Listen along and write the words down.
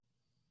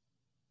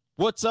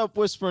What's up,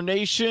 Whisper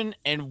Nation,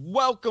 and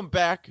welcome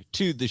back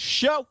to the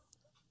show.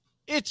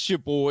 It's your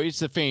boys,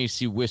 the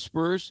Fantasy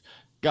Whisperers.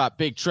 Got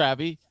Big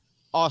Travie,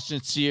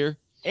 Austin Sear,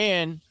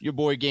 and your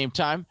boy Game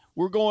Time.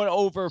 We're going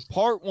over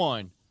part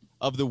 1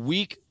 of the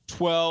Week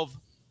 12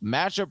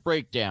 matchup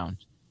breakdown.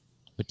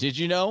 But did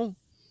you know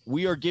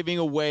we are giving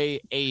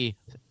away a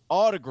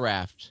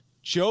autographed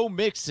Joe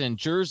Mixon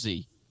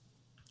jersey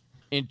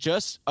in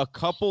just a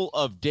couple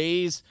of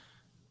days?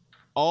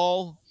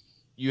 All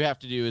you have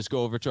to do is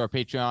go over to our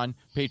Patreon,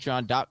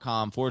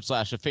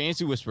 patreon.com/the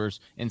Fantasy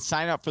Whispers, and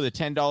sign up for the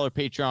 $10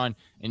 Patreon,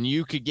 and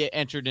you could get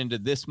entered into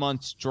this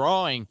month's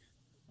drawing.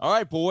 All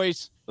right,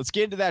 boys, let's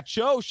get into that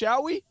show,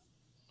 shall we?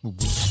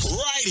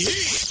 Right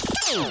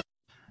here.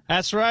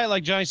 That's right.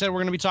 Like Johnny said,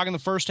 we're going to be talking the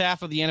first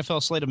half of the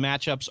NFL slate of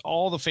matchups,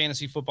 all the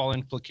fantasy football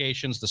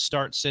implications, the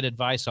start-sit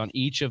advice on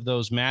each of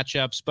those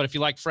matchups. But if you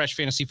like fresh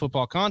fantasy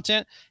football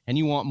content and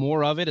you want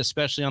more of it,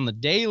 especially on the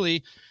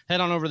daily,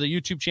 head on over to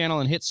the YouTube channel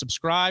and hit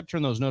subscribe,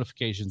 turn those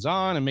notifications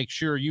on, and make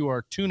sure you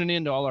are tuning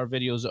into all our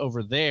videos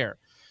over there.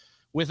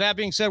 With that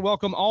being said,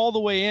 welcome all the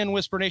way in,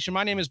 Whisper Nation.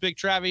 My name is Big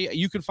Travie.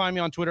 You can find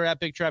me on Twitter at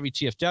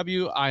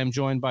BigTravieTFW. I am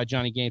joined by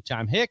Johnny Game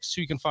Time Hicks,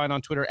 who you can find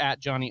on Twitter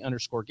at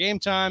Johnny_Game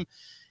Time.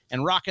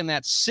 And rocking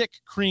that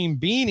sick cream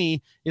beanie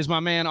is my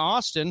man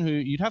Austin, who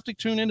you'd have to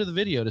tune into the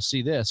video to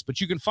see this.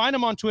 But you can find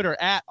him on Twitter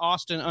at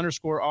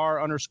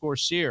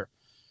Austin_R_Sear.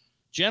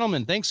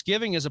 Gentlemen,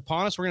 Thanksgiving is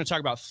upon us. We're going to talk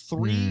about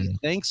 3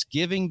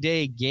 Thanksgiving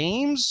Day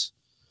games.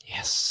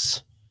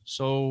 Yes.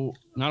 So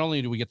not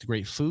only do we get the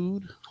great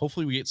food,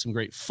 hopefully we get some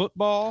great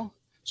football.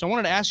 So I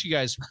wanted to ask you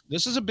guys,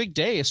 this is a big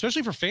day,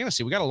 especially for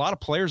fantasy. We got a lot of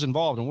players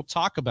involved, and we'll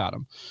talk about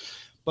them.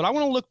 But I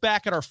want to look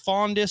back at our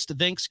fondest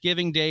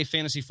Thanksgiving Day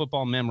fantasy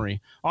football memory.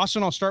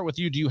 Austin, I'll start with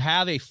you. Do you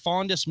have a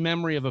fondest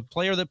memory of a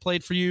player that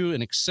played for you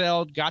and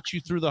excelled, got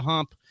you through the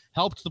hump,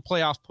 helped the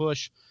playoff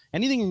push?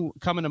 Anything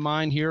coming to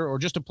mind here, or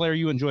just a player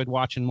you enjoyed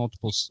watching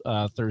multiple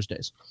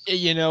Thursdays?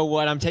 You know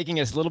what? I'm taking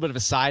a little bit of a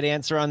side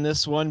answer on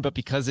this one, but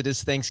because it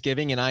is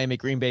Thanksgiving and I am a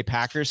Green Bay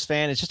Packers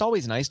fan, it's just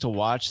always nice to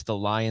watch the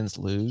Lions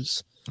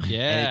lose.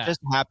 Yeah. And it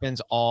just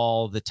happens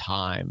all the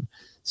time.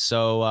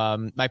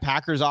 So my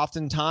Packers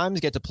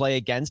oftentimes get to play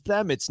against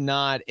them. It's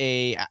not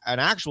an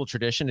actual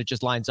tradition. It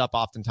just lines up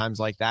oftentimes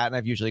like that. And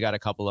I've usually got a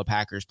couple of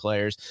Packers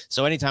players.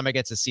 So anytime I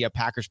get to see a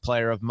Packers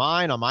player of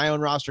mine on my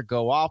own roster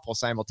go off while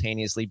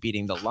simultaneously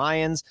beating the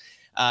Lions,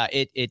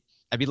 I'd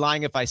be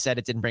lying if I said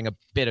it didn't bring a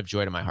bit of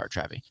joy to my heart,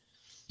 Travie.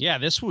 Yeah,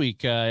 this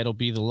week it'll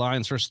be the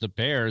Lions versus the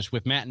Bears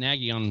with Matt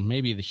Nagy on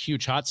maybe the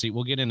huge hot seat.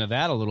 We'll get into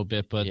that a little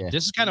bit, but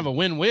This is kind of a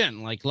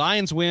win-win. Like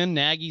Lions win,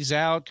 Nagy's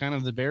out, kind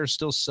of the Bears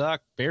still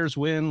suck. Bears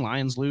win,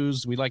 Lions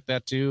lose. We like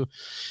that too.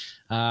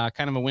 Kind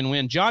of a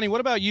win-win. Johnny,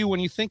 what about you when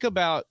you think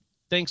about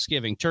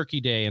Thanksgiving,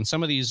 Turkey Day, and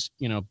some of these,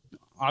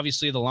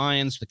 obviously the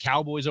Lions, the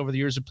Cowboys over the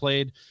years have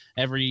played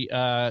every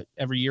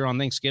year on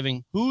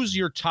Thanksgiving. Who's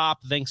your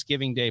top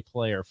Thanksgiving Day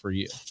player for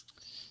you?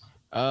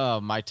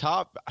 My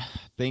top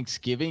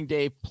Thanksgiving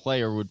Day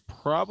player would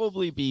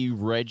probably be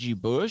Reggie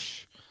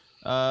Bush.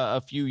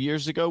 A few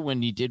years ago when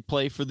he did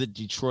play for the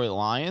Detroit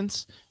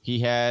Lions, he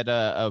had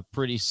a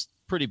pretty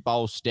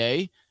boss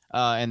day,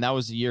 and that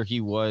was the year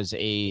he was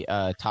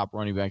a top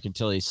running back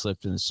until he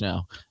slipped in the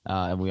snow,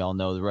 and we all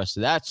know the rest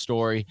of that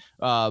story.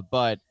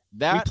 But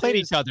that we played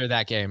each other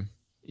that game.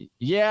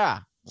 Yeah,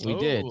 we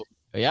did.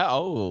 Yeah,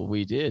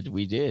 we did.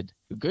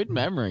 Good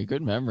memory.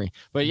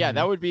 But yeah,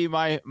 that would be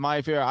my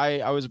favorite.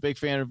 I was a big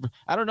fan of,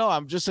 I don't know, I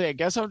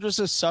guess I'm just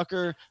a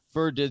sucker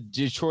for the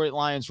Detroit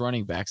Lions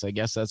running backs. I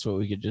guess that's what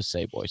we could just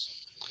say,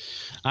 boys.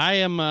 I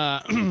am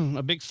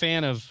a big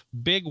fan of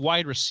big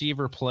wide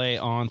receiver play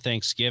on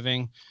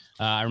Thanksgiving.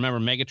 I remember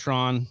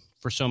Megatron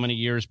for so many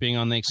years being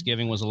on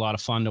Thanksgiving was a lot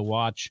of fun to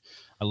watch.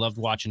 I loved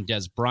watching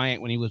Des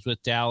Bryant when he was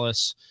with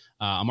Dallas.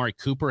 Amari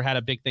Cooper had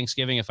a big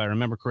Thanksgiving, if I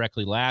remember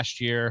correctly, last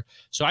year.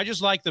 So I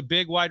just like the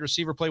big wide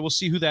receiver play. We'll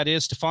see who that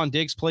is. Stephon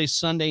Diggs plays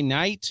Sunday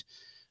night.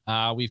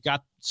 We've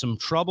got some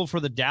trouble for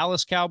the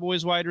Dallas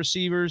Cowboys wide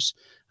receivers.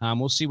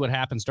 We'll see what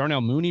happens.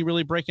 Darnell Mooney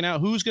really breaking out.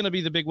 Who's going to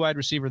be the big wide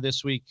receiver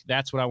this week?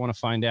 That's what I want to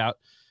find out.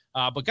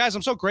 But guys,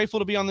 I'm so grateful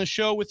to be on this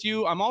show with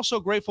you. I'm also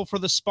grateful for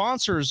the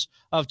sponsors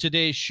of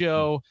today's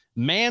show,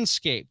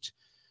 Manscaped.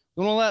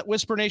 We want to let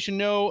Whisper Nation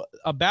know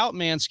about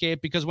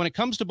Manscaped because when it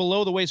comes to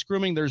below-the-waist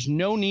grooming, there's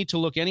no need to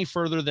look any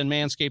further than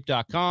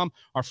Manscaped.com.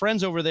 Our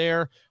friends over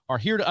there are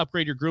here to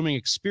upgrade your grooming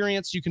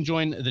experience. You can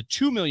join the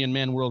 2 million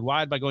men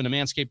worldwide by going to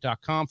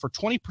Manscaped.com for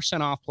 20%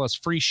 off plus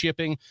free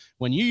shipping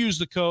when you use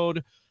the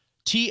code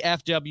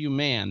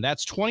TFWMAN.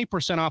 That's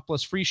 20% off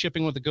plus free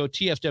shipping with the code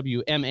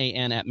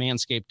TFWMAN at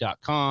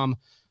Manscaped.com.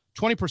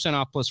 20%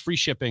 off plus free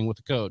shipping with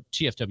the code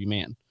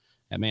TFWMAN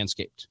at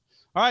Manscaped.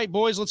 All right,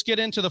 boys, let's get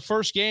into the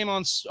first game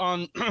on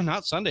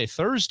not Sunday,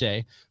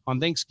 Thursday on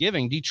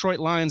Thanksgiving. Detroit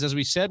Lions, as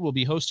we said, will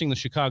be hosting the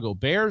Chicago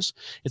Bears.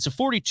 It's a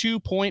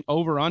 42-point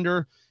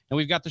over-under, and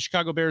we've got the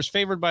Chicago Bears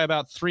favored by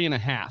about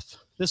 3.5.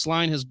 This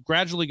line has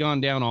gradually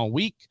gone down all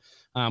week.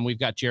 We've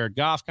got Jared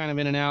Goff kind of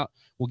in and out.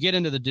 We'll get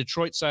into the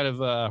Detroit side of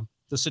the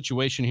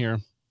situation here.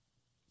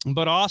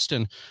 But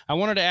Austin, I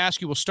wanted to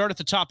ask you, we'll start at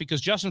the top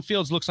because Justin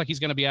Fields looks like he's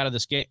going to be out of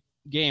this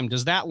game.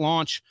 Does that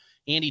launch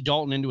Andy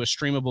Dalton into a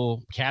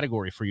streamable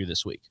category for you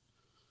this week?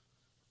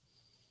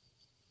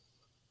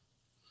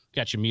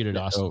 Got you muted,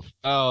 Austin.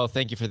 Oh,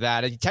 thank you for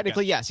that.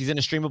 Technically, yes, he's in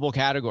a streamable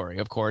category,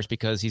 of course,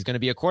 because he's going to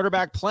be a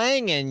quarterback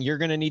playing and you're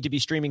going to need to be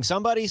streaming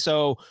somebody.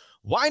 So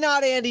why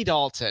not Andy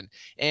Dalton?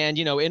 And,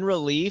 in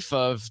relief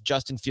of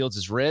Justin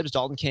Fields' ribs,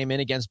 Dalton came in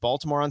against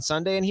Baltimore on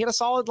Sunday, and he had a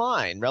solid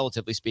line,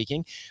 relatively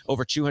speaking.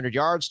 Over 200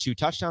 yards, 2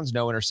 touchdowns,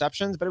 no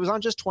interceptions, but it was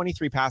on just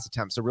 23 pass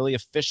attempts, so really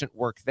efficient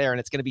work there, and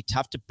it's going to be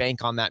tough to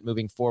bank on that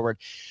moving forward.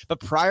 But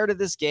prior to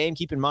this game,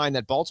 keep in mind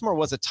that Baltimore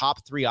was a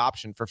top 3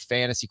 option for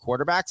fantasy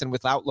quarterbacks, and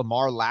without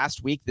Lamar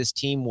last week, this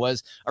team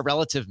was a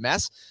relative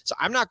mess. So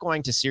I'm not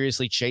going to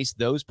seriously chase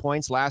those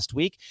points last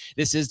week.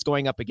 This is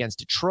going up against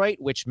Detroit,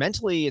 which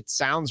mentally it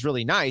sounds really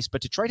nice,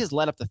 but Detroit has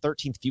led up the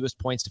 13th fewest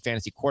points to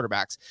fantasy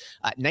quarterbacks.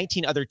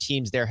 19 other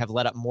teams there have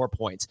led up more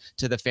points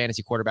to the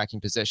fantasy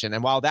quarterbacking position.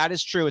 And while that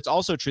is true, it's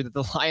also true that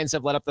the Lions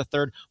have led up the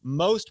 3rd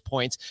most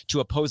points to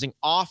opposing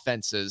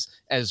offenses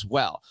as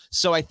well.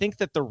 So I think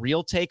that the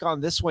real take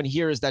on this one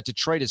here is that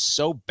Detroit is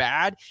so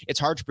bad, it's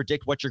hard to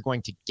predict what you're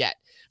going to get.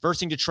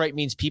 Versing Detroit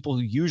means people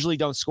who usually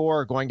don't score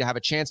are going to have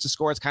a chance to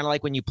score. It's kind of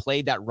like when you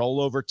played that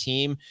rollover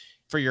team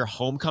for your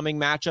homecoming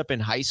matchup in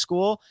high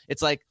school.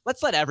 It's like,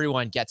 let's let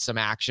everyone get some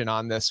action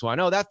on this one.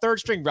 Oh, that 3rd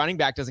string running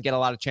back doesn't get a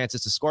lot of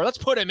chances to score. Let's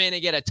put him in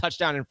and get a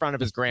touchdown in front of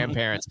his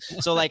grandparents.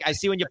 So I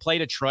see when you play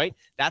Detroit,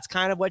 that's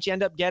kind of what you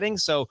end up getting.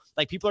 So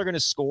people are going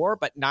to score,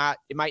 but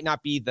it might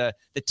not be the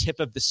tip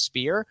of the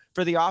spear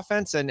for the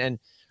offense. And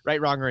right,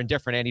 wrong, or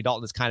indifferent, Andy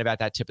Dalton is kind of at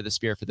that tip of the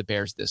spear for the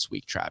Bears this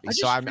week, Travis.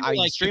 So I'm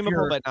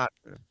streamable, but not.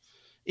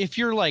 If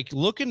you're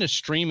looking to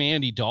stream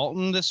Andy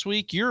Dalton this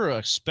week, you're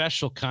a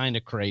special kind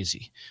of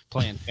crazy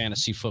playing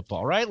fantasy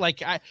football, right?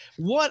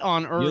 What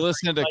on earth? You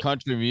listen to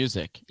country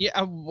music.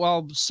 Yeah,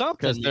 well, something.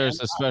 Because there's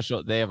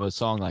they have a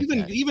song like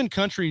that. Even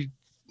country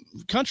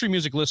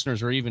music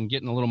listeners are even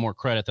getting a little more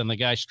credit than the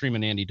guy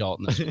streaming Andy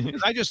Dalton.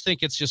 I just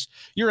think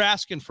you're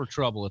asking for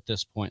trouble at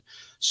this point.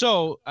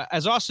 So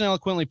as Austin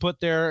eloquently put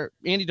there,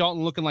 Andy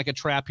Dalton looking like a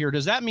trap here.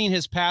 Does that mean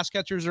his pass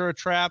catchers are a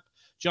trap,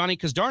 Johnny?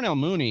 Because Darnell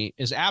Mooney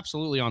is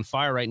absolutely on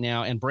fire right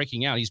now and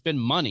breaking out. He's been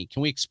money.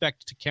 Can we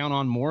expect to count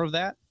on more of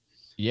that?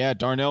 Yeah,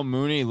 Darnell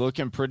Mooney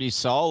looking pretty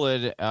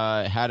solid.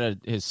 Had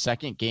his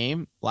 2nd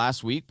game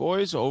last week,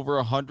 boys. Over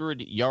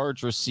 100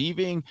 yards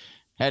receiving.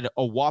 Had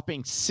a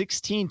whopping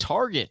 16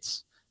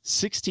 targets.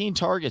 16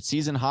 targets,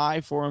 season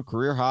high for him,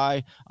 career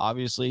high.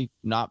 Obviously,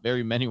 not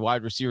very many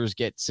wide receivers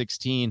get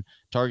 16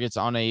 targets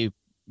on a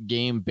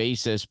game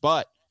basis,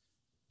 but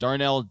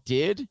Darnell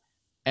did.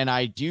 And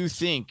I do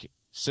think,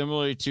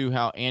 similarly to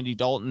how Andy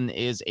Dalton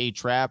is a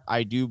trap,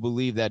 I do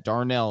believe that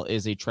Darnell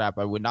is a trap.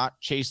 I would not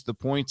chase the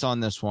points on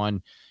this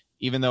one,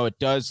 even though it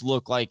does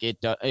look like it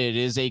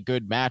is a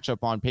good matchup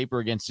on paper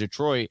against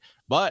Detroit.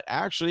 But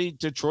actually,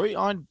 Detroit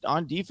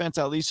on defense,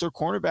 at least their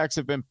cornerbacks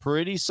have been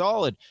pretty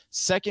solid.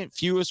 2nd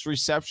fewest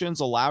receptions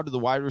allowed to the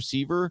wide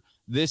receiver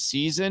this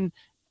season,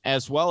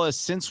 as well as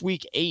since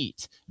week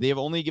 8. They have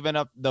only given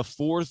up the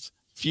 4th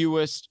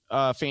fewest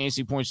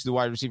fantasy points to the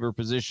wide receiver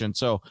position.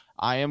 So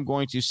I am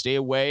going to stay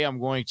away. I'm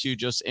going to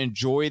just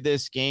enjoy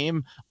this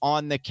game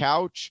on the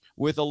couch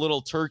with a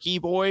little turkey,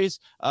 boys,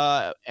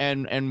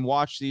 and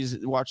watch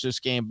this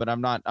game. But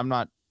I'm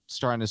not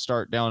trying to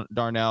start down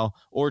Darnell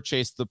or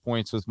chase the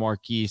points with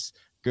Marquise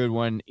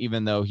Goodwin,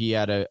 even though he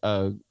had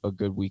a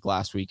good week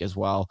last week as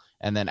well.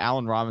 And then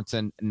Allen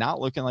Robinson not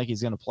looking like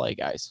he's going to play,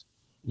 guys.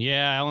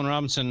 Yeah, Allen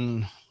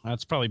Robinson,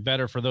 that's probably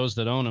better for those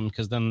that own him,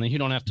 because then you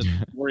don't have to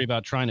worry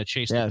about trying to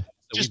chase them.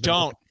 Just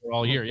don't.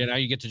 All year.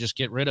 You get to just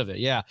get rid of it.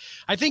 Yeah.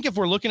 I think if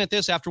we're looking at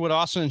this after what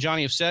Austin and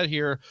Johnny have said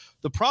here,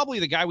 probably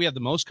the guy we have the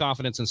most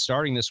confidence in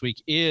starting this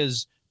week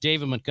is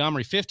David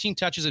Montgomery. 15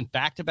 touches in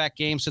back-to-back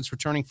games since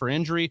returning for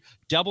injury,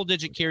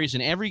 double-digit carries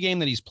in every game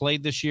that he's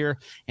played this year,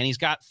 and he's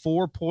got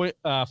 4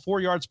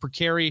 yards per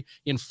carry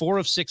in 4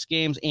 of 6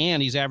 games,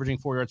 and he's averaging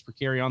 4 yards per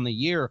carry on the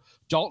year.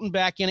 Dalton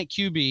back in at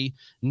QB,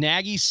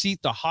 Nagy's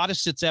seat the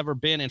hottest it's ever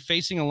been, and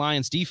facing a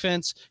Lions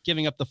defense,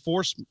 giving up the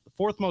fourth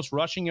most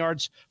rushing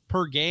yards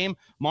per game.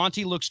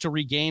 Monty looks to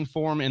regain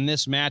form in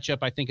this matchup.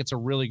 I think it's a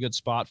really good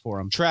spot for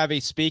him.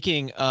 Travis,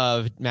 speaking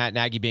of Matt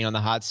Nagy being on the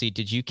hot seat,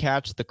 did you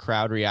catch the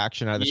crowd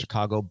reaction out of the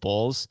Chicago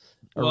Bulls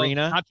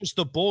arena? Not just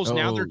the Bulls.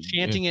 Now they're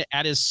chanting it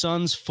at his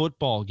son's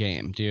football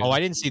game, dude. Oh, I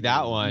didn't see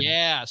that one.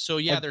 Yeah. So,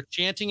 they're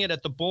chanting it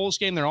at the Bulls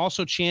game. They're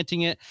also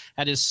chanting it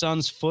at his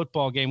son's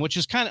football game, which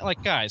is kind of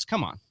like, guys,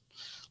 come on.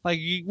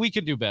 We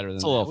could do better than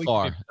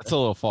that. That's a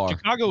little far.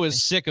 Chicago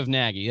is sick of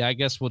Nagy. I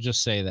guess we'll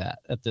just say that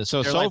at this.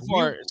 So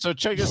far. So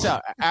check this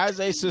out. As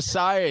a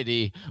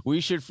society,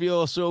 we should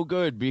feel so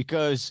good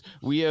because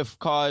we have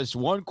caused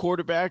one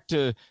quarterback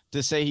to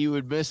to say he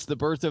would miss the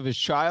birth of his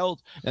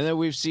child. And then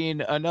we've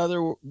seen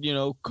another,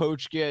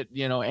 coach get,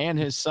 and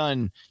his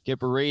son get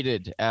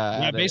berated.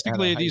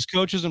 Basically, these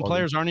coaches and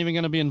players aren't even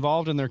going to be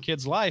involved in their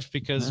kid's life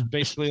because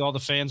basically all the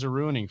fans are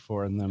ruining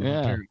for them. Yeah,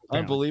 apparently.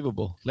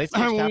 Unbelievable. Late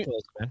stage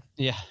capitalism, man.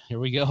 Yeah, here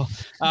we go.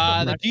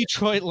 The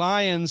Detroit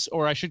Lions,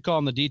 or I should call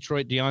them the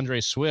Detroit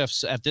DeAndre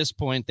Swifts, at this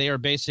point, they are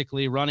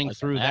basically running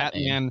through that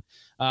man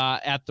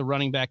at the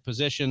running back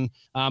position.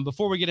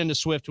 Before we get into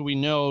Swift, who we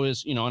know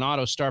is, an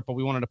auto start, but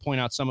we wanted to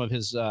point out some of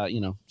his,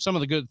 some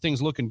of the good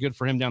things looking good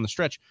for him down the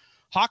stretch.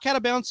 Hawk had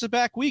a bounce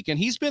back week, and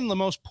he's been the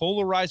most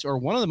polarized, or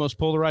one of the most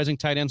polarizing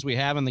tight ends we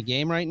have in the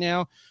game right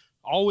now,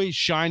 always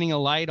shining a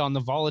light on the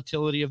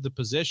volatility of the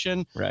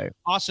position. Right.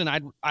 Austin,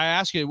 I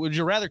ask you, would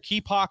you rather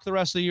keep Hawk the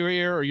rest of the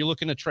year, or are you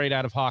looking to trade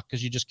out of Hawk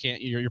because you just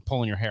can't, you're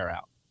pulling your hair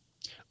out?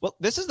 Well,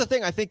 this is the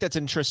thing I think that's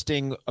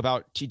interesting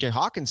about TJ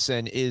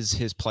Hawkinson is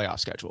his playoff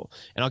schedule.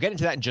 And I'll get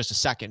into that in just a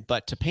second.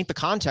 But to paint the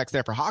context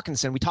there for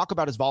Hawkinson, we talk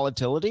about his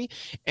volatility.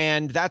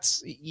 And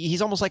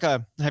he's almost like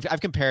I've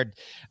compared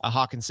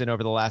Hawkinson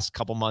over the last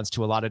couple months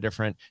to a lot of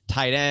different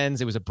tight ends.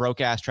 It was a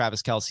broke-ass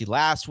Travis Kelce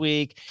last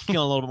week, feeling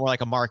a little bit more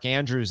like a Mark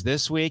Andrews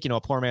this week, a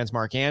poor man's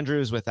Mark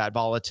Andrews with that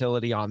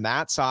volatility on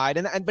that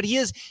side. But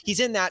he's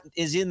in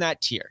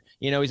that tier.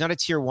 He's not a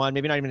tier 1,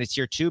 maybe not even a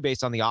tier 2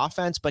 based on the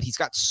offense, but he's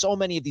got so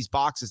many of these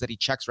boxes that he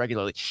checks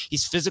regularly.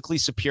 He's physically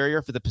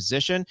superior for the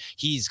position.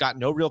 He's got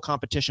no real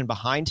competition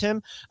behind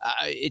him.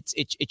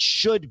 It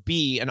should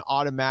be an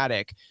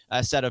automatic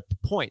set of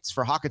points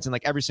for Hawkinson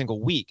like every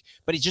single week,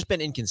 but he's just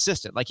been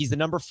inconsistent. Like he's the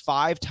number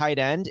 5 tight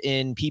end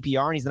in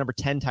PPR and he's the number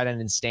 10 tight end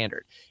in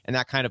standard. And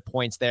that kind of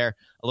points there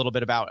a little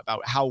bit about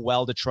how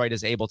well Detroit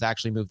is able to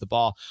actually move the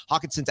ball.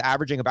 Hawkinson's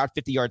averaging about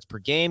 50 yards per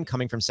game,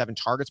 coming from 7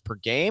 targets per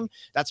game.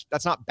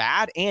 That's not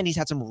bad. And he's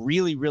had some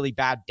really, really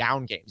bad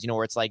down games,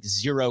 where it's like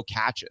 0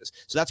 catches.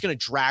 So that's going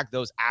to drag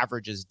those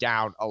averages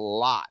down a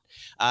lot.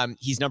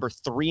 He's number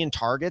 3 in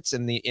targets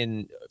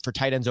for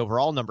tight ends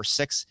overall, number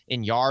 6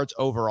 in yards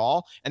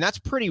overall. And that's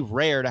pretty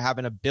rare to have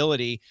an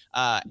ability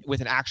with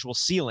an actual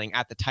ceiling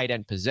at the tight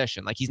end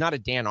position. Like he's not a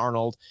Dan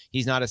Arnold.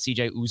 He's not a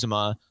CJ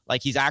Uzomah.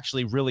 Like he's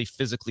actually really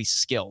physically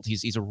skilled.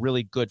 He's a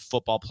really good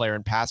football player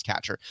and pass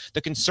catcher.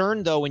 The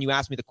concern though, when you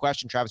ask me the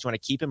question, Travis, do you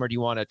want to keep him or do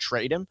you want to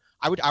trade him?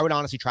 I would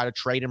honestly try to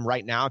trade him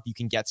right now if you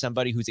can get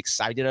somebody who's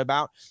excited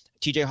about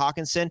TJ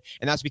Hawkinson,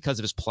 and that's because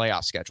of his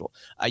playoff schedule.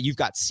 You've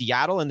got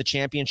Seattle in the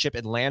championship,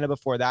 Atlanta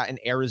before that, and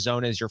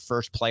Arizona is your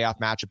first playoff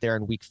matchup there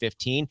in week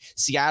 15.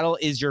 Seattle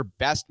is your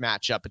best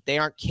matchup, but they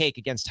aren't cake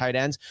against tight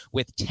ends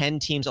with 10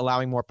 teams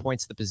allowing more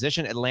points to the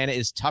position. Atlanta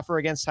is tougher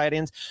against tight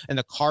ends, and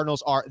the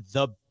Cardinals are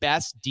the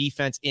best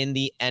defense in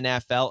the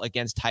NFL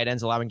against tight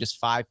ends, allowing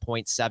just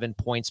 5.7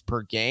 points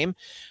per game.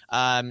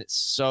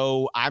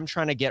 So I'm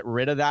trying to get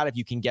rid of that if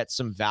you can get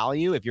some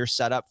value, if you're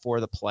set up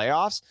for the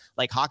playoffs.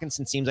 Like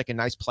Hawkinson seems like a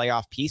nice playoff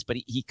piece, but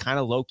he kind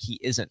of low-key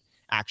isn't.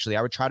 Actually,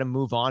 I would try to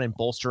move on and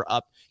bolster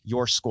up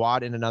your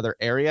squad in another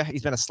area.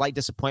 He's been a slight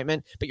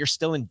disappointment, but you're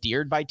still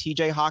endeared by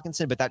TJ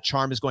Hawkinson, but that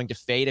charm is going to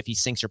fade if he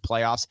sinks your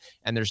playoffs,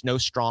 and there's no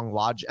strong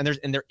logic,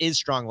 and there is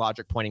strong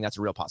logic pointing that's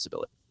a real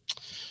possibility.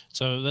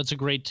 So that's a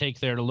great take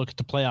there to look at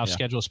the playoff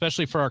schedule,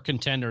 especially for our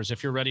contenders.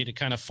 If you're ready to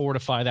kind of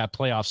fortify that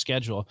playoff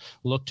schedule,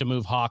 look to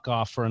move Hawk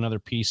off for another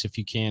piece if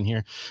you can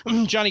here.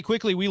 Johnny,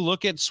 quickly, we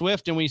look at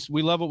Swift and we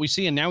love what we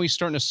see, and now he's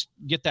starting to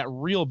get that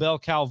real bell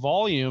cow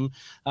volume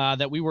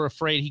that we were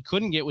afraid he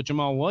couldn't get with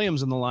Jamal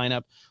Williams in the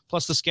lineup,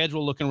 plus the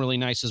schedule looking really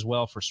nice as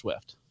well for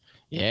Swift.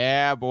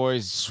 Yeah,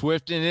 boys,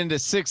 swifting into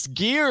 6th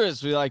gear,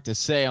 as we like to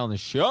say on the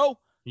show.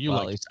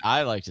 At least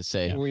I like to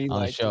say on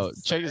the show.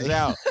 Check this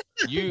out.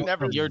 You're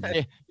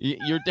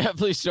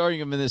definitely starting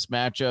him in this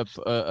matchup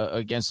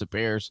against the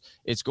Bears.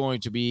 It's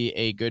going to be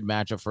a good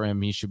matchup for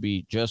him. He should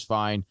be just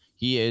fine.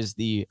 He is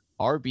the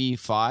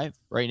RB5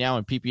 right now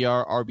in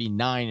PPR,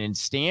 RB9 in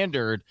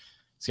standard.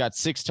 He's got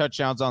 6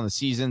 touchdowns on the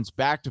seasons,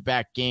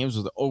 back-to-back games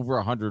with over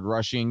 100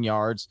 rushing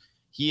yards.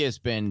 He has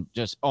been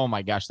just, oh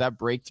my gosh, that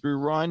breakthrough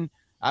run.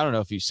 I don't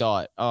know if you saw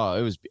it. Oh,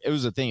 it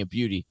was a thing of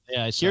beauty.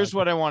 Yeah, here's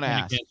what I want to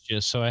ask.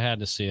 You, so I had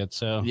to see it.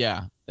 So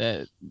yeah,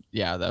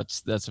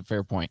 that's a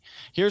fair point.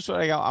 Here's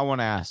what I want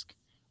to ask.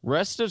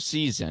 Rest of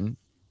season,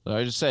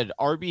 I just said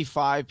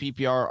RB5,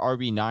 PPR,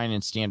 RB9,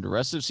 and standard.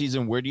 Rest of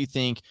season, where do you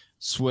think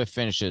Swift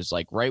finishes?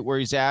 Like right where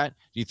he's at?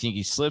 Do you think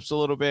he slips a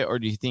little bit, or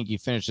do you think he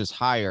finishes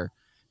higher?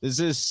 This is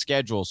his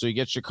schedule. So he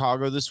gets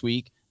Chicago this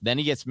week. Then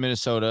he gets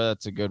Minnesota.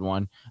 That's a good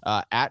one.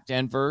 At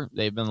Denver,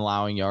 they've been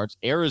allowing yards.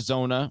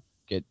 Arizona,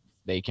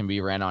 they can be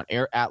ran on.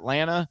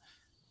 Atlanta,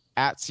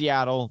 at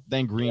Seattle,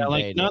 then Green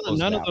Bay.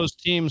 None of those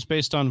teams,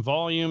 based on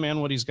volume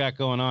and what he's got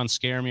going on,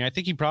 scare me. I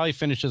think he probably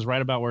finishes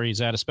right about where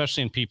he's at,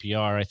 especially in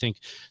PPR. I think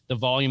the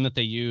volume that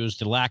they use,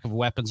 the lack of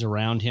weapons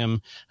around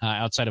him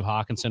outside of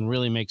Hawkinson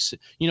really makes,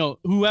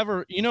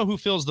 who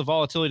feels the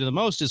volatility the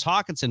most is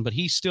Hawkinson, but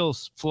he still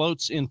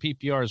floats in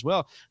PPR as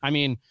well. I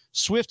mean,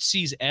 Swift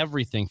sees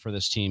everything for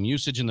this team: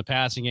 usage in the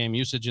passing game,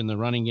 usage in the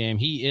running game.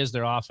 He is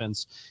their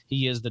offense.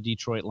 He is the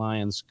Detroit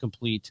Lions'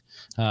 complete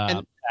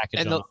package.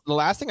 And the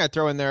last thing I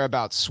throw in there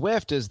about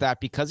Swift is that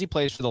because he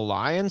plays for the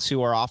Lions,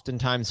 who are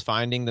oftentimes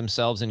finding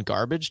themselves in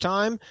garbage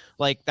time,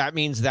 like that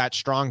means that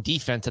strong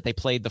defense that they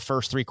played the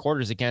first 3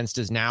 quarters against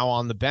is now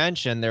on the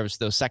bench, and there's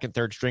those second,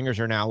 third stringers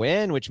are now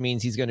in, which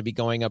means he's going to be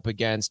going up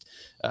against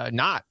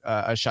not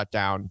a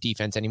shutdown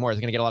defense anymore. He's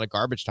going to get a lot of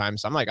garbage time.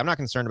 So I'm not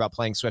concerned about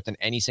playing Swift in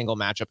any single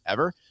matchup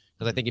ever,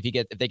 because I think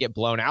if they get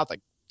blown out,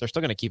 like they're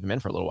still going to keep him in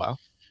for a little while.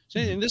 So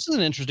this is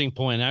an interesting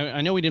point.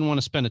 I know we didn't want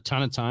to spend a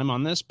ton of time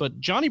on this, but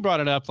Johnny brought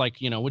it up. Like,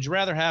 would you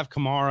rather have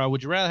Kamara?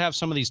 Would you rather have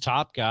some of these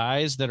top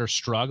guys that are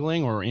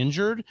struggling or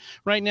injured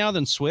right now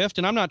than Swift?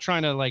 And I'm not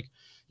trying to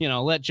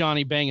let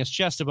Johnny bang his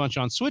chest a bunch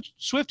on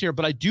Swift here,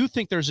 but I do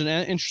think there's an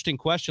interesting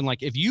question.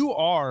 Like, if you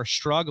are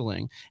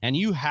struggling and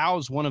you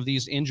house one of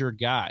these injured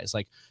guys,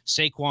 like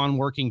Saquon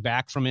working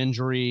back from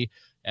injury,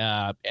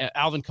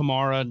 Alvin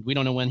Kamara, we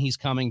don't know when he's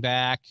coming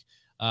back.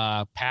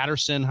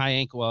 Patterson, high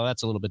ankle. Well,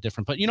 that's a little bit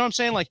different, but you know what I'm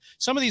saying? Like,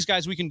 some of these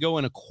guys we can go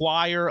and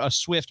acquire a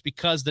Swift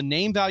because the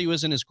name value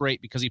isn't as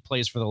great because he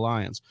plays for the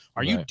Lions.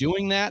 Are you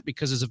doing that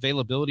because his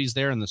availability is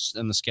there and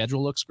the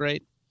schedule looks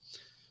great?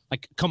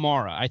 Like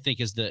Kamara, I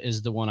think is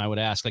the one I would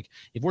ask. Like,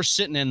 if we're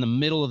sitting in the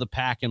middle of the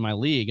pack in my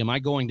league, am I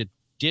going to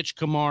ditch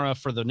Kamara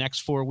for the next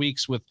 4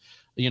 weeks with,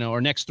 or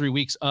next 3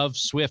 weeks of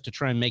Swift to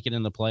try and make it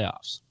in the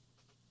playoffs?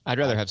 I'd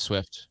rather have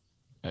Swift.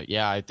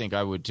 Yeah, I think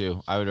I would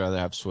too. I would rather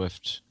have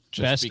Swift.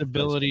 Best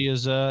ability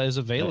is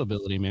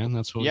availability, man.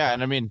 That's what. Yeah,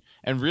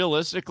 and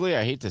realistically,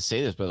 I hate to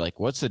say this, but like,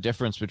 what's the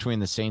difference between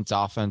the Saints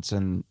offense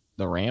and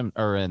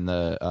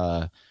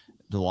the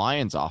the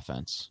Lions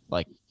offense?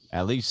 Like,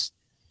 at least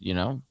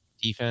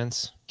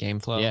defense, game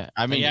flow. Yeah,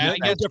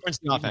 no difference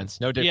in offense.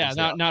 No difference.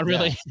 Yeah, not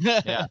really.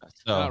 Yeah.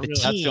 So really.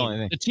 That's the only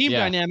thing. The team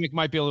dynamic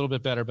might be a little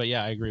bit better, but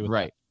yeah, I agree with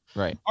that.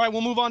 Right. All right,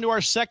 we'll move on to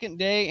our second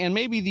day and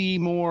maybe the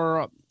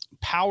more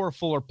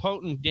powerful or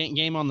potent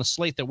game on the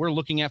slate that we're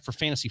looking at for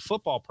fantasy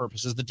football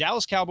purposes. The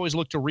Dallas Cowboys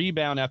look to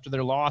rebound after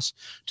their loss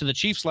to the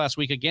Chiefs last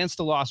week against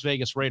the Las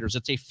Vegas Raiders.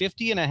 It's a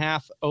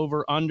 50.5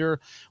 over under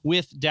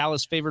with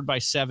Dallas favored by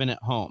 7 at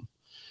home.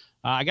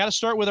 I got to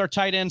start with our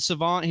tight end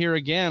savant here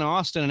again,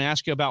 Austin, and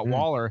ask you about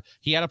Waller.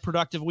 He had a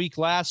productive week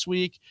last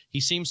week. He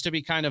seems to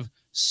be kind of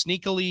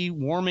sneakily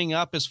warming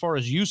up as far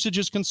as usage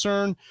is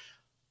concerned.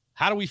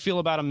 How do we feel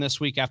about him this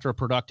week after a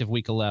productive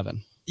week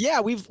 11?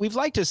 Yeah, we've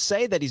liked to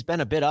say that he's been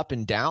a bit up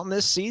and down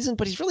this season,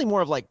 but he's really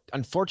more of like,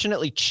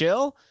 unfortunately,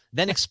 chill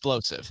than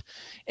explosive.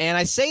 And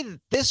I say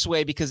this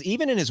way because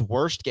even in his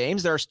worst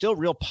games, there are still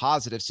real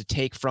positives to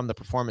take from the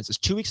performances.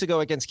 2 weeks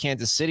ago against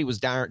Kansas City was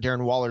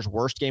Darren Waller's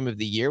worst game of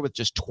the year with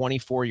just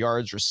 24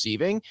 yards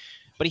receiving,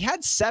 but he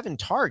had 7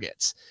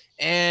 targets.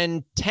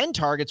 And 10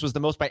 targets was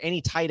the most by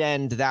any tight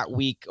end that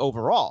week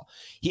overall.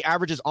 He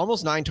averages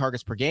almost 9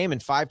 targets per game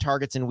and 5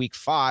 targets in week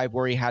 5,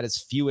 where he had his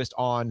fewest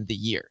on the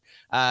year.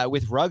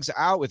 With Ruggs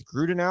out, with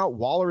Gruden out,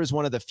 Waller is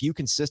one of the few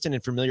consistent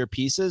and familiar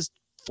pieces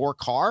for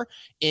Carr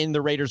in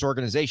the Raiders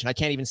organization. I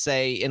can't even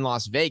say in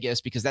Las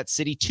Vegas because that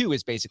city too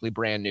is basically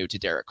brand new to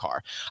Derek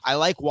Carr. I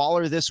like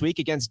Waller this week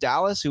against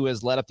Dallas, who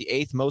has led up the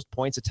 8th most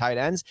points at tight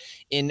ends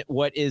in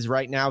what is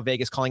right now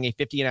Vegas calling a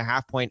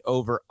 50.5 point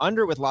over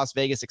under, with Las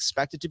Vegas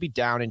expected to be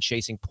down and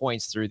chasing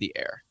points through the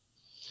air.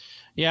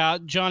 Yeah,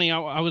 Johnny,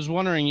 I was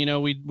wondering,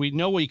 we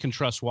know we can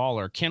trust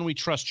Waller. Can we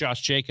trust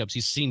Josh Jacobs?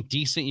 He's seen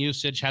decent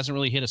usage, hasn't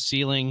really hit a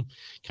ceiling,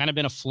 kind of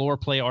been a floor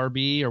play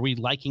RB. Are we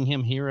liking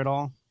him here at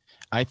all?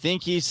 I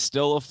think he's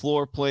still a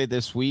floor play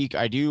this week.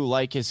 I do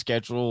like his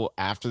schedule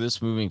after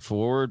this moving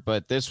forward,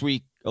 but this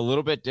week a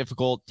little bit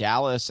difficult.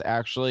 Dallas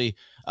actually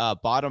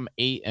bottom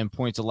 8 in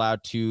points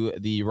allowed to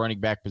the running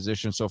back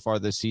position so far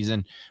this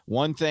season.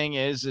 One thing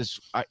is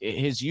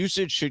his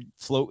usage should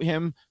float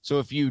him. So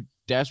if you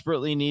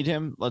desperately need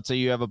him, let's say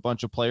you have a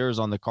bunch of players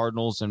on the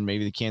Cardinals and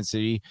maybe the Kansas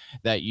City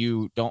that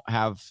you don't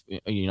have,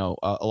 a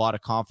lot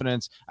of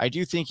confidence, I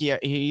do think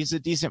he's a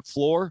decent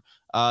floor.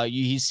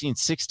 He's seen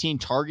 16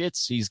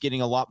 targets. He's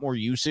getting a lot more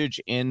usage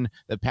in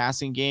the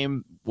passing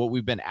game, what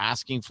we've been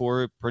asking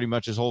for pretty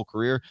much his whole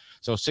career.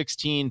 So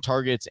 16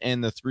 targets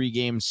in the 3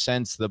 games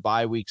since the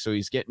bye week. So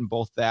he's getting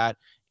both that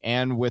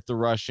and with the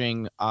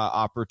rushing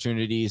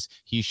opportunities,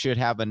 he should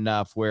have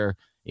enough where,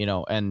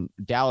 and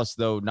Dallas,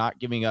 though, not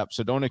giving up.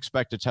 So don't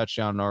expect a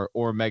touchdown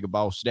or mega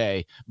boss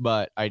day.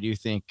 But I do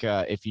think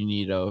if you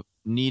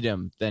need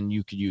him, then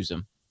you could use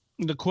him.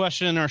 The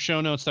question in our show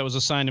notes that was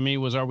assigned to me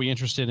was, are we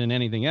interested in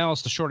anything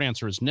else? The short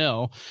answer is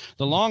no.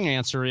 The long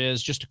answer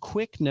is just a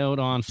quick note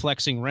on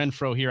flexing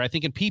Renfrow here. I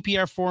think in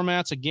PPR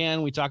formats,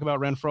 again, we talk about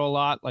Renfrow a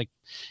lot. Like,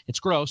 it's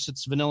gross.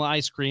 It's vanilla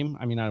ice cream.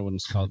 I mean, I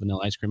wouldn't call it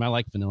vanilla ice cream. I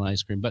like vanilla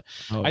ice cream, but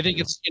I think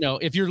it's,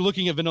 if you're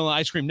looking at vanilla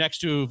ice cream next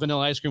to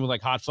vanilla ice cream with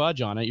like hot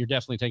fudge on it, you're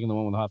definitely taking the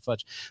one with hot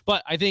fudge.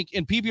 But I think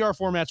in PPR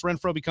formats,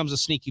 Renfrow becomes a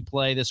sneaky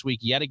play this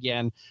week yet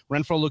again.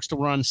 Renfrow looks to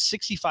run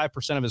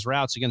 65% of his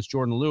routes against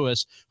Jordan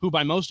Lewis, who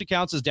by most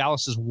accounts is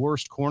Dallas's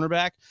worst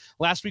cornerback.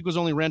 Last week was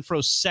only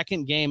Renfro's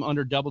second game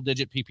under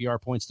double-digit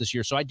PPR points this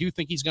year. So I do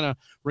think he's going to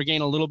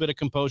regain a little bit of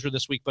composure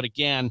this week, but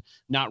again,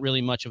 not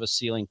really much of a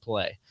ceiling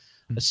play.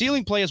 The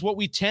ceiling play is what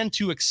we tend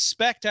to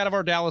expect out of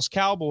our Dallas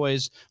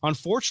Cowboys.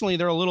 Unfortunately,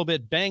 they're a little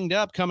bit banged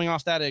up coming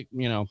off that,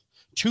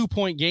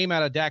 2-point game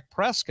out of Dak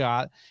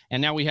Prescott.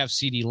 And now we have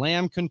CeeDee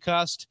Lamb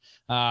concussed.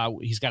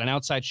 He's got an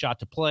outside shot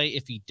to play.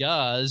 If he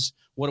does,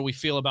 what do we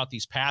feel about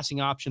these passing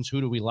options?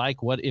 Who do we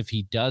like? What if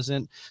he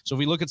doesn't? So if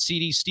we look at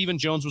CeeDee, Stephen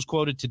Jones was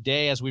quoted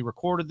today as we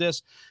recorded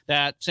this,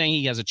 that saying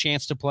he has a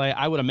chance to play.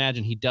 I would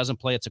imagine he doesn't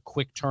play. It's a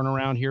quick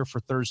turnaround here for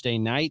Thursday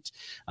night.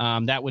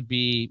 That would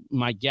be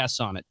my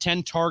guess on it.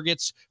 10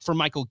 targets for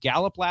Michael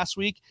Gallup last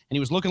week, and he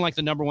was looking like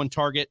the number one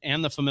target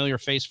and the familiar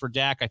face for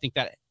Dak. I think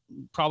that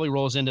probably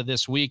rolls into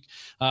this week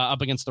up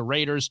against the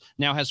Raiders.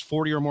 Now has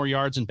 40 or more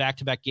yards in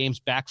back-to-back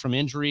games back from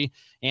injury,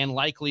 and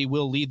likely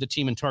will lead the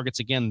team in targets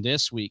again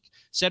this week.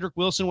 Cedric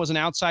Wilson was an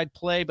outside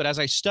play, but as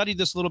I studied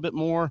this a little bit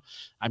more,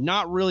 I'm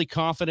not really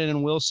confident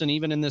in Wilson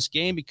even in this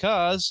game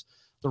because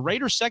the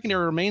Raiders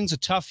secondary remains a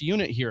tough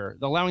unit here,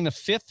 allowing the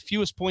 5th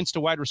fewest points to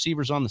wide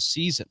receivers on the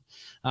season.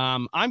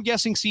 I'm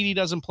guessing CeeDee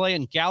doesn't play,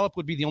 and Gallup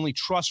would be the only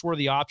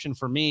trustworthy option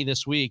for me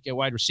this week at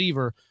wide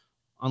receiver,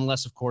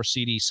 unless, of course,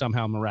 CeeDee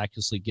somehow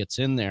miraculously gets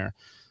in there.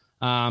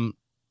 I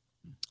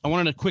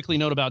wanted to quickly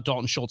note about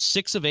Dalton Schultz,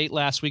 6 of 8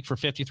 last week for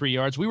 53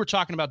 yards. We were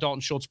talking about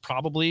Dalton Schultz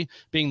probably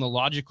being the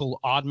logical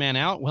odd man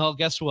out. Well,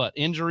 guess what?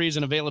 Injuries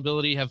and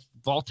availability have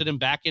vaulted him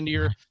back into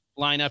your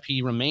lineup.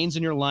 He remains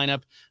in your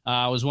lineup.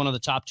 Was one of the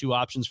top 2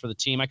 options for the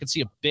team. I could see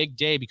a big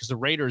day because the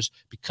Raiders,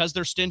 because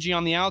they're stingy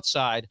on the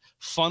outside,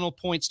 funnel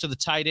points to the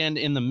tight end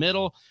in the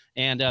middle,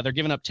 and they're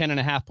giving up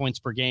 10.5 points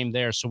per game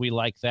there, so we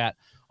like that.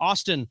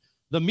 Austin,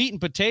 the meat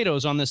and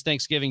potatoes on this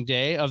Thanksgiving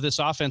Day of this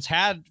offense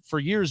had for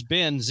years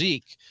been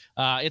Zeke.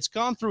 It's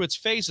gone through its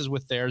phases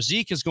with there.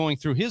 Zeke is going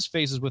through his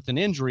phases with an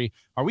injury.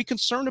 Are we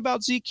concerned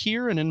about Zeke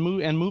here and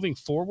moving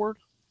forward?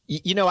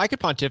 I could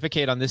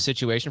pontificate on this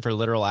situation for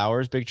literal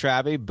hours, Big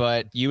Travie,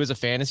 but you as a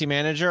fantasy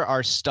manager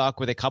are stuck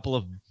with a couple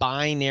of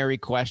binary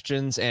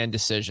questions and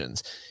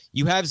decisions.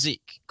 You have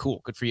Zeke.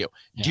 Cool. Good for you.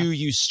 Yeah. Do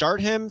you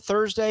start him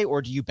Thursday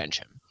or do you bench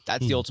him?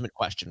 That's the ultimate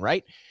question,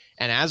 right?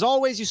 And as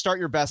always, you start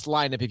your best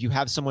lineup. If you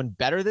have someone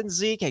better than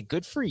Zeke, hey,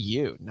 good for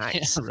you.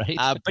 Nice. Yeah,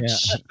 right. But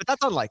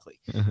that's unlikely.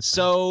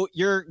 So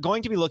you're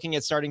going to be looking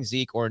at starting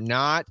Zeke or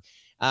not.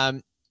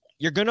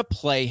 You're going to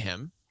play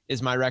him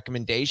is my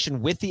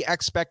recommendation with the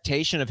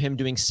expectation of him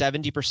doing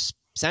 70%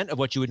 of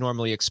what you would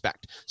normally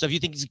expect. So if you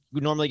think he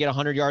would normally get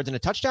 100 yards and a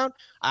touchdown,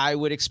 I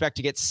would expect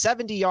to get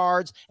 70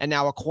 yards and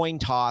now a coin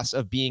toss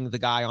of being the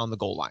guy on the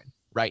goal line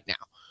right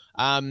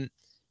now.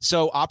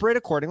 So operate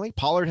accordingly.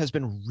 Pollard has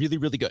been really,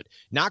 really good.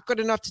 Not good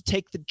enough to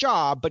take the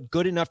job, but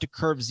good enough to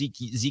curb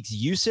Zeke's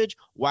usage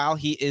while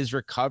he is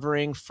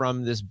recovering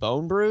from this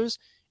bone bruise.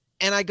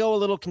 And I go a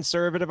little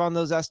conservative on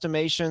those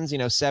estimations,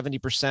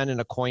 70% in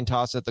a coin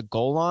toss at the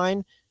goal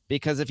line,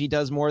 because if he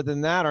does more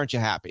than that, aren't you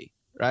happy?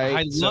 Right?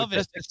 I love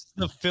it. It's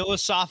the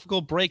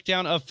philosophical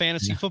breakdown of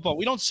fantasy football.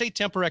 We don't say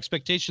temper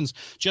expectations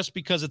just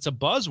because it's a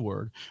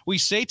buzzword. We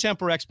say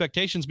temper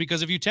expectations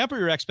because if you temper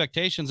your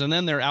expectations and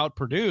then they're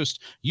outproduced,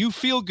 you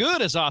feel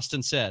good, as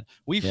Austin said.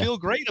 We feel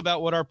great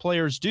about what our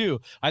players do.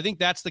 I think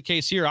that's the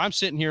case here. I'm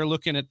sitting here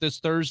looking at this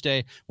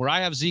Thursday where I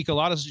have Zeke, a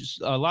lot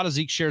of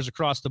Zeke shares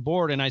across the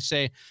board, and I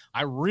say,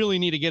 I really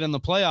need to get in the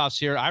playoffs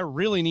here. I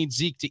really need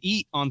Zeke to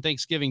eat on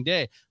Thanksgiving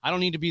Day. I don't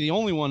need to be the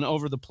only one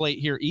over the plate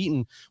here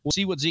eating. We'll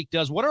see what Zeke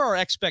does. What are our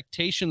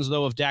expectations,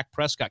 though, of Dak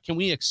Prescott? Can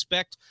we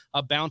expect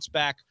a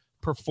bounce-back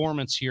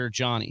performance here,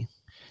 Johnny?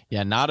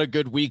 Yeah, not a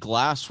good week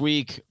last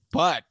week,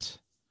 but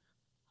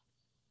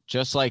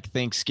just like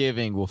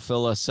Thanksgiving will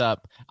fill us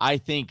up, I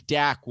think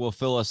Dak will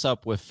fill us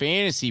up with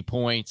fantasy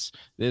points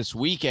this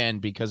weekend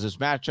because his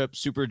matchup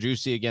super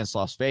juicy against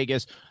Las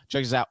Vegas.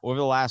 Check this out. Over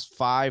the last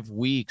 5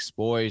 weeks,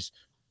 boys,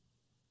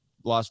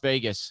 Las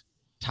Vegas,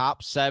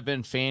 top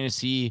 7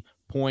 fantasy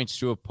points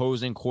to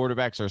opposing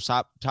quarterbacks or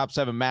top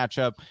 7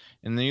 matchup.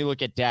 And then you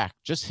look at Dak,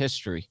 just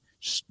history,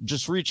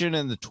 just reaching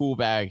in the tool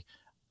bag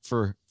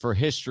for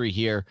history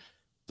here.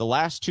 The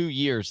last 2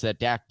 years that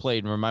Dak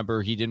played, and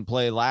remember, he didn't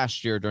play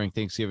last year during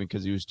Thanksgiving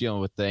because he was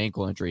dealing with the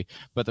ankle injury,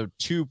 but the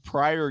 2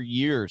 prior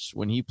years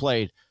when he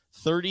played,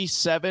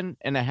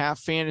 37.5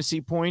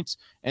 fantasy points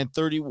and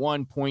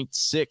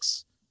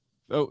 31.36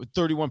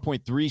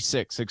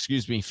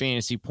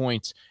 fantasy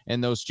points in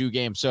those 2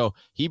 games. So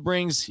he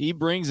brings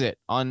it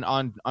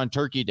on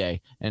Turkey Day.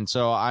 And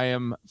so I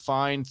am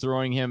fine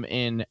throwing him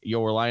in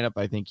your lineup.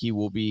 I think he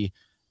will be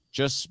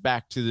just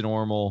back to the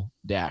normal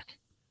Dak.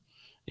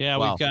 Yeah,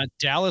 wow. We've got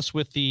Dallas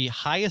with the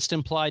highest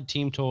implied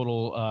team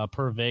total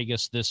per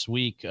Vegas this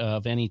week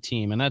of any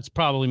team. And that's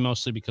probably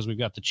mostly because we've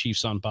got the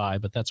Chiefs on bye,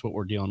 but that's what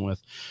we're dealing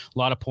with. A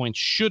lot of points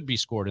should be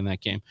scored in that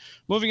game.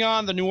 Moving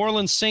on, the New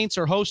Orleans Saints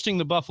are hosting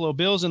the Buffalo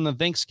Bills in the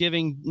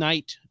Thanksgiving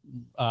night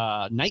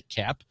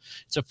nightcap.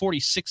 It's a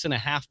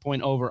 46.5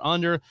 point over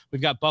under.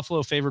 We've got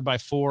Buffalo favored by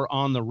 4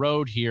 on the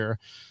road here.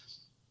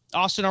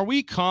 Austin, are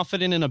we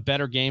confident in a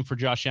better game for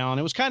Josh Allen?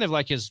 It was kind of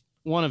like his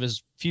one of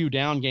his few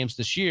down games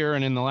this year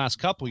and in the last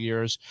couple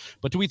years.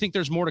 But do we think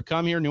there's more to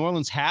come here? New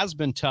Orleans has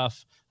been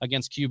tough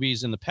against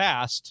QBs in the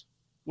past.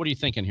 What are you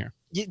thinking here?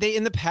 They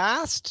in the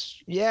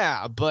past,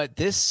 yeah, but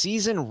this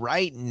season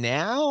right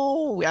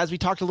now, as we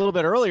talked a little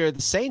bit earlier,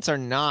 the Saints are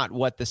not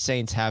what the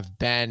Saints have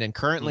been, and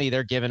currently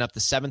they're giving up the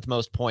 7th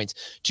most points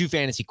to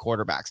fantasy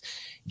quarterbacks.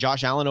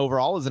 Josh Allen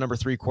overall is the number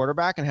 3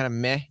 quarterback and had a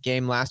meh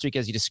game last week,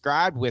 as you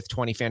described, with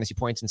 20 fantasy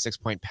points in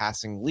 6-point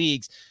passing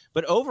leagues.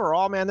 But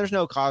overall, man, there's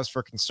no cause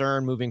for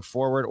concern moving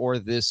forward or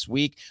this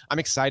week. I'm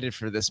excited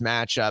for this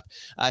matchup.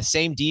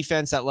 Same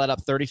defense that led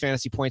up 30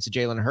 fantasy points to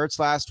Jalen Hurts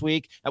last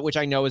week, which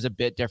I know is a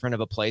bit different of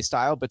a play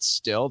style, but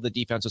still the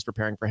defense was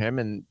preparing for him,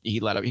 and he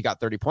got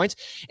 30 points.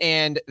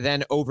 And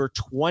then over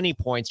 20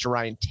 points to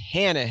Ryan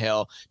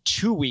Tannehill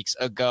 2 weeks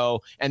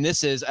ago. And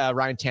this is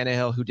Ryan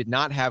Tannehill, who did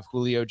not have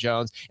Julio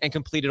Jones and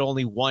completed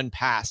only 1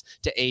 pass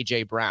to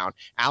A.J. Brown.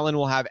 Allen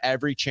will have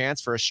every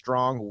chance for a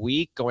strong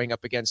week going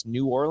up against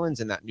New Orleans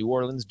in that New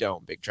Orleans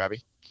dome. Big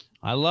Trevi.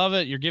 I love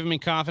it. You're giving me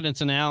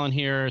confidence in Allen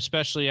here,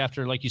 especially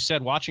after, like you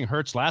said, watching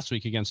Hurts last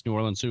week against New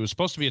Orleans. It was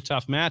supposed to be a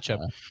tough matchup.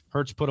 Yeah.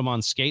 Hurts put him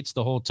on skates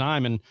the whole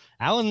time. And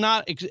Allen,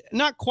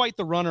 not quite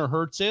the runner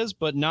Hurts is,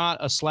 but not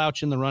a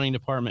slouch in the running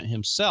department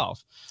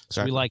himself.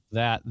 So we like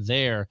that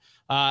there.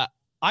 I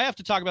have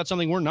to talk about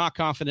something we're not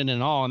confident in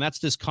at all, and that's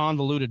this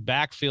convoluted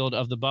backfield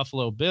of the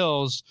Buffalo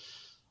Bills.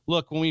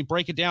 Look, when we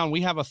break it down,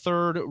 we have a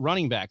third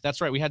running back.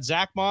 That's right. We had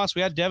Zach Moss,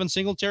 we had Devin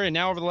Singletary, and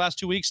now over the last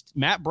 2 weeks,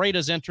 Matt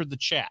Breida's entered the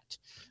chat.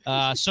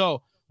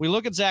 So we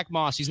look at Zach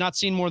Moss. He's not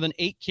seen more than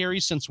 8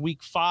 carries since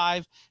week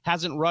 5,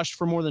 hasn't rushed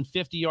for more than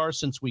 50 yards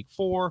since week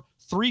 4.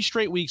 3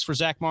 straight weeks for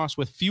Zach Moss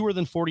with fewer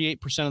than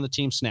 48% of the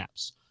team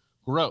snaps.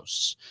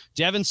 Gross.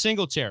 Devin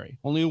Singletary,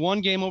 only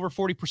 1 game over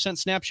 40%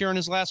 snap share in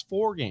his last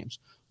 4 games.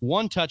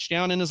 1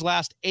 touchdown in his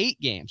last 8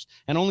 games,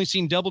 and only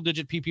seen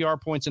double-digit PPR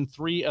points in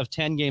 3 of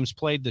 10 games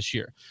played this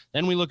year.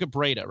 Then we look at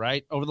Breida,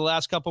 right? Over the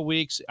last couple of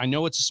weeks, I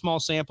know it's a small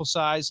sample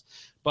size,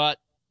 but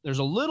there's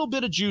a little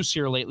bit of juice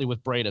here lately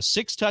with Breida.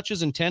 6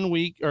 touches in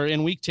week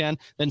 10,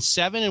 then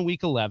 7 in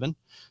week 11.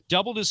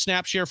 Doubled his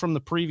snap share from the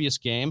previous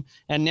game,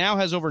 and now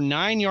has over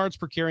 9 yards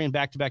per carry in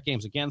back-to-back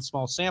games. Again,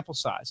 small sample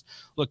size.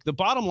 Look, the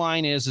bottom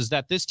line is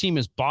that this team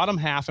is bottom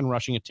half in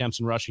rushing attempts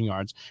and rushing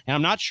yards, and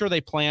I'm not sure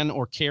they plan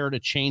or care to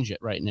change it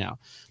right now.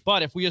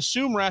 But if we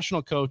assume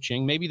rational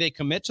coaching, maybe they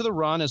commit to the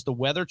run as the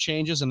weather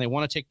changes and they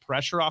want to take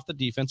pressure off the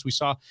defense. We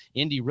saw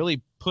Indy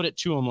really put it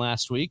to them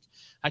last week.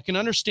 I can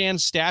understand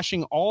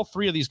stashing all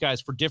 3 of these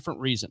guys for different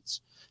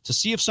reasons, to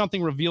see if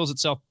something reveals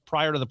itself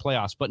prior to the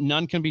playoffs, but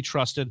none can be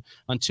trusted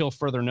until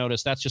further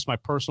notice. That's just my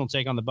personal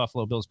take on the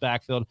Buffalo Bills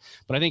backfield,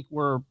 but I think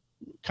we're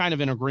kind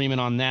of in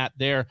agreement on that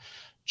there.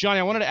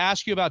 Johnny, I wanted to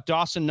ask you about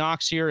Dawson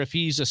Knox here, if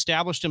he's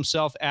established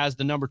himself as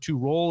the number 2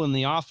 role in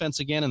the offense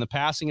again in the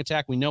passing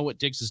attack. We know what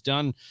Diggs has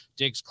done.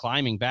 Diggs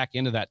climbing back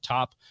into that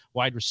top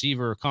wide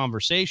receiver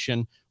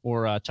conversation,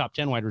 or top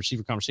 10 wide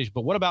receiver conversation.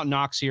 But what about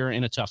Knox here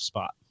in a tough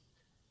spot?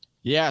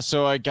 Yeah,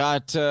 so I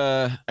got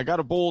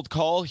a bold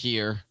call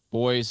here,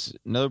 boys.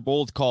 Another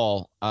bold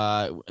call.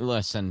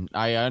 Listen,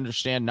 I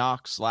understand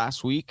Knox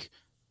last week,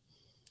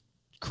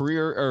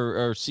 career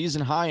or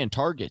season high in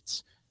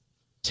targets.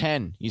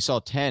 10. You saw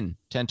 10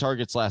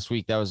 targets last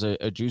week. That was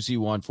a juicy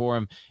one for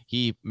him.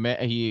 He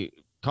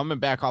coming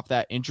back off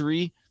that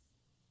injury.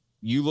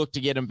 You look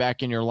to get him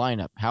back in your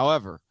lineup.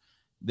 However,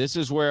 this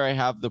is where I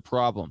have the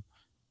problem.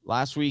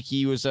 Last week,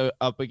 he was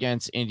up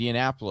against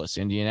Indianapolis.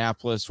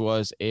 Indianapolis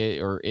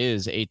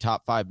is a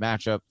top 5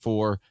 matchup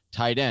for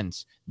tight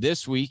ends.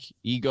 This week,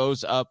 he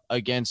goes up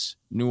against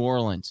New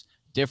Orleans.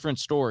 Different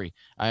story.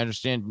 I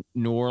understand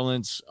New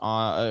Orleans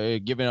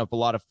giving up a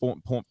lot of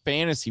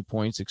fantasy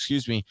points,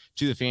 to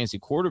the fantasy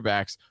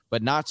quarterbacks,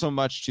 but not so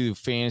much to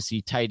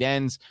fantasy tight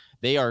ends.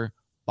 They are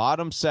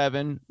bottom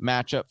 7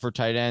 matchup for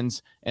tight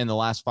ends in the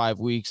last 5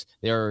 weeks.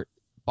 They are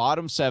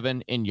bottom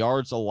 7 in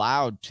yards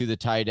allowed to the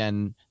tight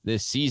end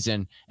this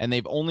season, and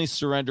they've only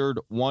surrendered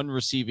 1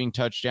 receiving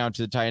touchdown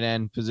to the tight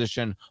end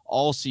position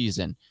all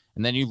season.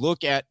 And then you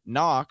look at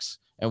Knox,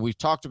 and we've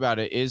talked about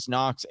it. Is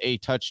Knox a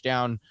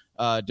touchdown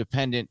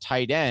dependent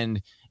tight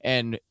end?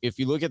 And if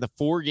you look at the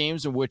 4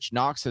 games in which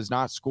Knox has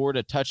not scored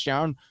a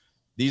touchdown,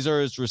 these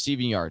are his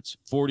receiving yards: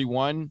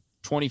 41,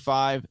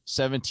 25,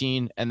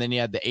 17, and then he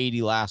had the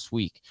 80 last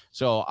week.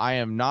 So I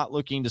am not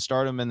looking to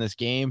start him in this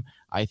game.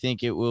 I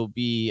think it will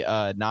be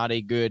not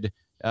a good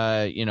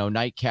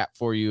nightcap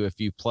for you if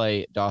you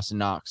play Dawson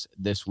Knox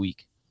this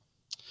week.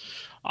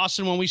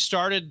 Austin, when we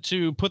started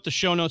to put the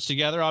show notes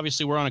together,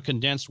 obviously we're on a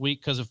condensed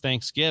week because of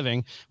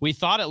Thanksgiving. We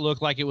thought it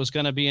looked like it was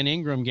going to be an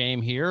Ingram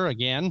game here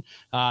again.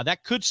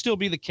 That could still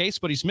be the case,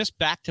 but he's missed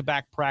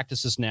back-to-back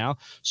practices now.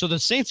 So the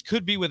Saints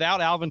could be without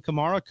Alvin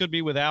Kamara, could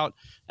be without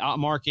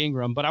Mark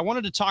Ingram. But I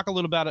wanted to talk a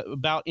little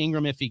about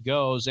Ingram if he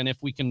goes, and if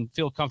we can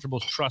feel comfortable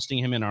trusting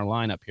him in our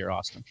lineup here,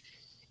 Austin.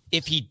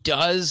 If he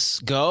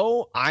does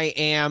go, I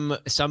am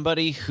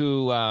somebody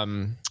who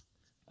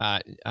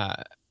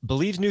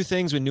believes new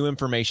things when new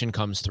information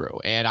comes through.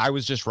 And I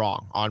was just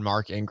wrong on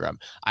Mark Ingram.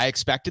 I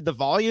expected the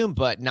volume,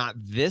 but not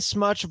this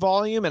much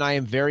volume. And I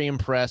am very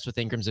impressed with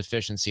Ingram's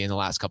efficiency in the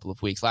last couple of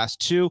weeks.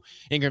 Last two,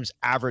 Ingram's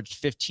averaged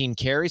 15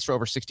 carries for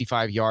over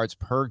 65 yards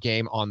per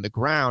game on the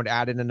ground,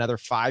 added another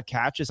 5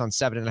 catches on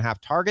 7.5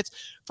 targets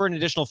for an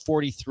additional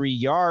 43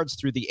 yards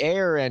through the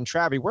air. And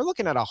Travi, we're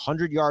looking at a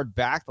 100-yard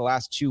back the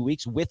last 2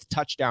 weeks with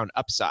touchdown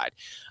upside.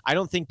 I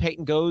don't think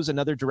Peyton goes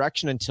another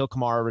direction until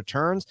Kamara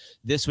returns.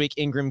 This week,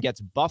 Ingram gets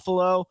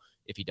Buffalo,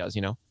 if he does,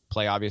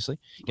 play, obviously,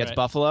 gets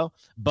Buffalo.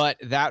 But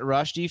that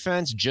rush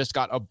defense just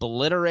got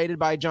obliterated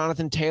by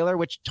Jonathan Taylor,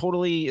 which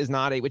totally is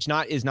not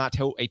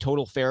a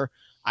total fair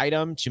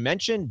item to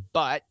mention.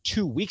 But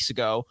 2 weeks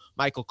ago,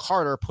 Michael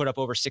Carter put up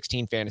over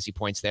 16 fantasy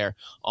points there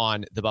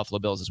on the Buffalo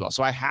Bills as well.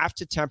 So I have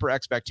to temper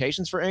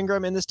expectations for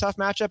Ingram in this tough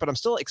matchup, but I'm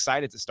still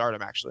excited to start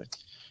him, actually.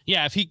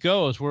 Yeah, if he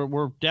goes,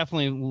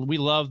 we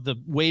love the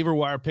waiver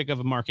wire pick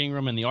of Mark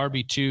Ingram and the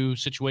RB2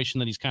 situation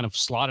that he's kind of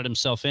slotted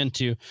himself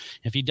into.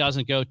 If he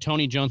doesn't go,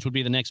 Tony Jones would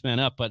be the next man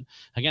up. But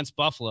against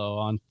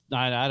Buffalo,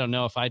 I don't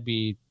know if I'd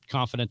be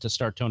confident to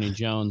start Tony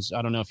Jones.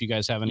 I don't know if you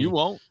guys have any. You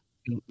won't.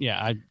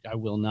 Yeah, I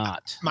will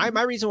not.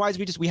 My reason why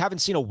is we haven't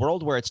seen a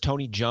world where it's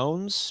Tony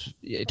Jones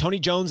and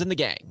the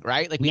gang,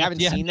 right? Like we haven't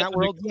seen that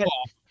world yet.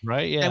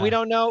 Right. Yeah. And we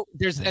don't know.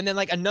 And then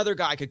like another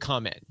guy could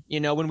come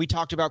in, when we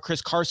talked about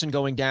Chris Carson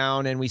going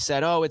down and we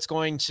said, oh, it's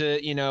going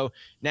to,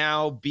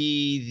 now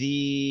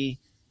be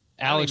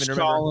the Alex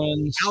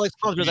Collins. Alex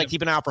Collins was like,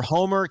 keep an eye out for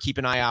Homer, keep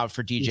an eye out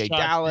for DJ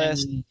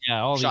Dallas. Penny.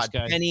 Yeah. All these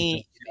guys.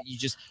 Penny.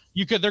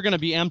 They're going to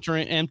be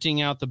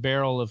emptying out the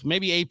barrel of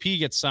maybe AP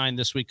gets signed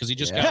this week because he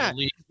just got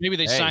released. Maybe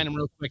they sign him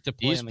real quick to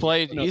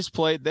play. He's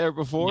played there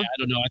before. Yeah, I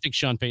don't know. I think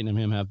Sean Payton and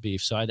him have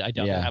beef, so I doubt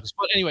that happens.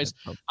 But anyways,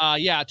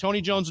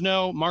 Tony Jones,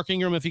 no. Mark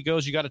Ingram, if he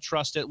goes, you got to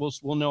trust it.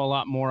 We'll know a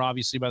lot more,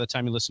 obviously, by the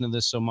time you listen to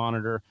this, so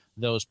monitor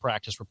those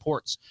practice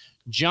reports.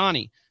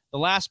 Johnny, the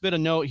last bit of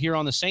note here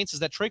on the Saints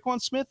is that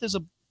Tre'Quan Smith is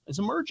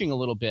emerging a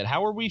little bit.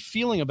 How are we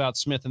feeling about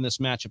Smith in this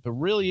matchup? It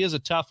really is a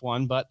tough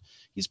one, but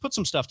he's put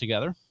some stuff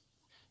together.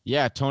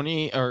 Yeah,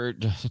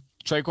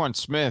 Tre'Quan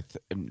Smith,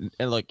 and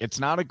look, it's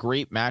not a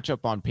great matchup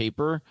on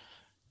paper.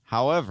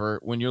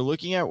 However, when you're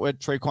looking at what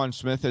Tre'Quan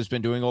Smith has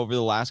been doing over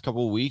the last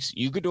couple of weeks,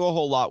 you could do a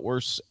whole lot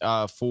worse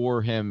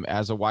for him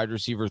as a wide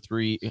receiver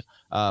 3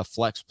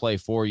 flex play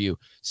for you.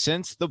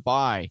 Since the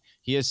bye,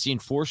 he has seen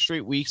 4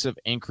 straight weeks of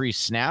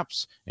increased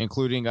snaps,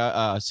 including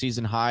a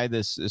season high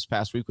this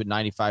past week with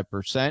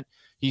 95%.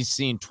 He's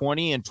seen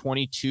 20 and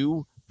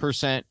 22%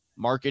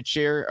 market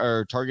share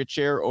or target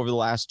share over the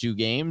last 2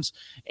 games.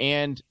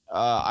 And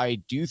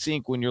I do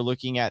think when you're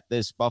looking at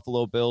this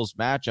Buffalo Bills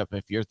matchup,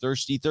 if you're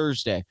thirsty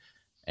Thursday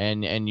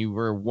and you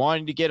were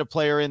wanting to get a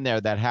player in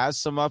there that has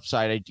some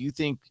upside, I do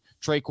think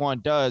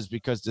Tre'Quan does,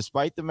 because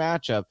despite the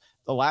matchup,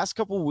 the last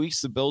couple of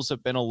weeks, the Bills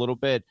have been a little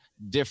bit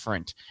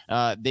different.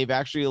 They've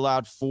actually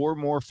allowed 4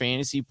 more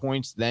fantasy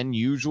points than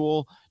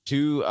usual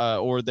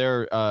or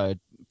their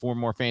 4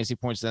 more fantasy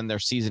points than their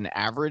season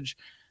average.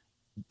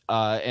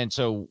 And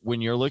so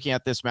when you're looking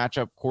at this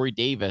matchup, Corey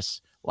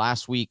Davis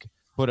last week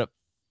put up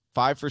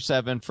 5 for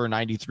 7 for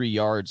 93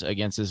 yards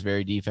against this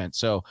very defense.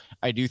 So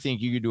I do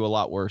think you could do a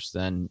lot worse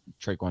than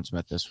Tre'Quan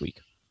Smith this week.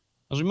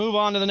 As we move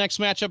on to the next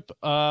matchup,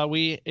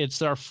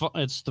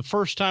 it's the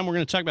first time we're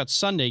going to talk about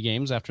Sunday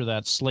games after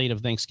that slate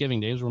of Thanksgiving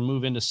days. We'll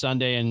move into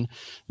Sunday, and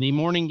the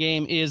morning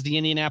game is the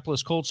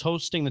Indianapolis Colts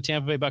hosting the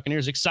Tampa Bay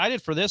Buccaneers.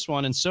 Excited for this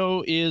one, and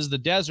so is the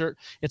Desert.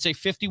 It's a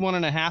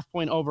 51.5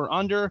 point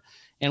over-under,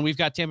 and we've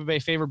got Tampa Bay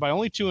favored by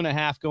only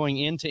 2.5 going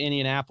into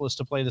Indianapolis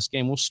to play this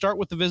game. We'll start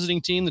with the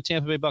visiting team, the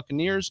Tampa Bay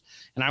Buccaneers,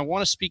 and I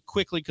want to speak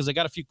quickly because I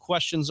got a few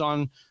questions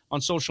on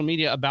social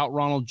media about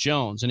Ronald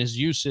Jones and his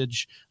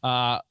usage,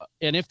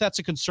 and if that's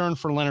a concern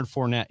for Leonard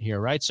Fournette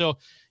here, right? So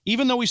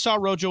even though we saw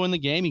Rojo in the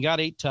game, he got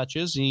 8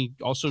 touches. He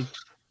also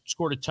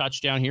scored a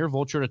touchdown here,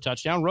 vultured a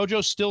touchdown.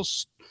 Rojo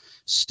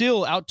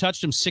still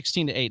out-touched him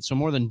 16-8, so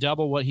more than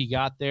double what he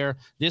got there.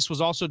 This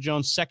was also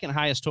Jones' second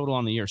highest total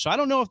on the year. So I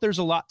don't know if there's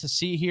a lot to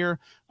see here.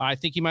 I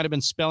think he might have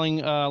been spelling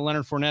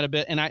Leonard Fournette a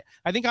bit, and I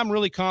think I'm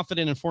really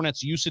confident in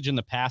Fournette's usage in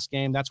the pass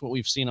game. That's what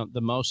we've seen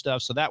the most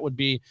of, so that would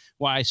be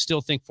why I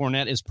still think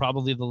Fournette is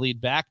probably the lead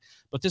back.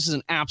 But this is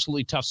an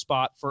absolutely tough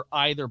spot for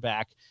either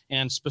back,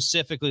 and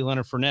specifically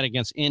Leonard Fournette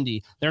against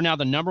Indy. They're now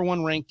the number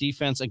 1 ranked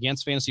defense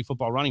against fantasy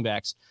football running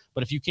backs,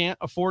 but if you can't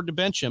afford to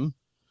bench him,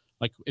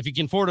 like if you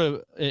can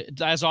afford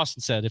as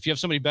Austin said, if you have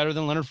somebody better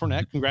than Leonard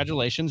Fournette,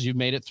 congratulations, you've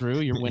made it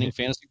through. You're winning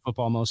fantasy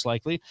football most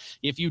likely.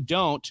 If you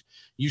don't,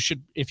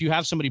 if you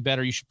have somebody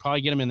better, you should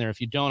probably get him in there. If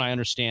you don't, I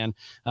understand.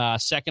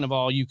 Second of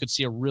all, you could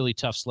see a really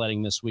tough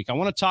sledding this week. I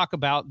want to talk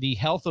about the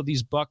health of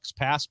these Bucs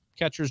pass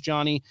catchers,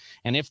 Johnny,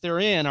 and if they're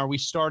in, are we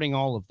starting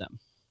all of them?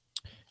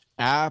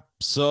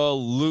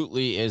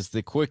 Absolutely is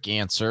the quick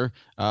answer.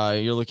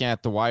 You're looking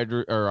at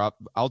the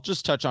I'll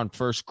just touch on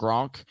first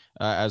Gronk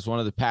as one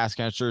of the pass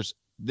catchers.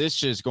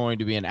 This is going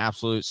to be an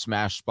absolute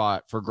smash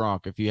spot for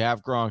Gronk. If you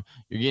have Gronk,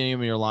 you're getting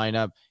him in your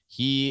lineup.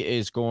 He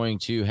is going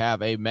to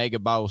have a mega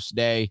bounce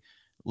day.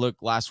 look,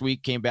 last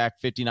week came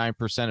back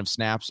 59% of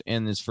snaps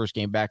in his first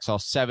game back, saw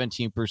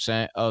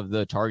 17% of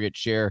the target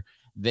share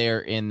there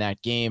in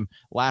that game.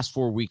 Last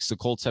 4 weeks, the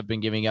Colts have been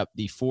giving up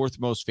the 4th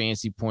most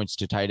fantasy points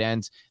to tight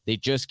ends. They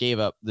just gave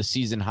up the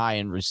season high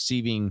in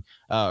receiving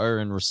or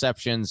in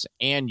receptions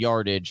and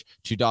yardage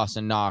to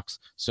Dawson Knox.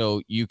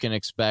 So you can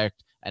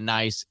expect a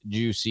nice,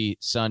 juicy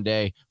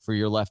Sunday for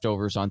your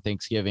leftovers on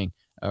Thanksgiving,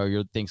 or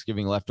your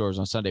Thanksgiving leftovers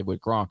on Sunday with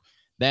Gronk.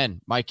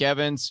 Then Mike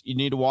Evans, you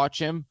need to watch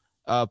him.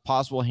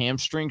 Possible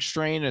hamstring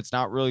strain. It's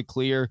not really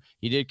clear.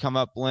 He did come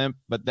up limp,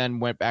 but then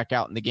went back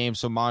out in the game.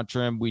 So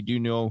monitor him. We do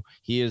know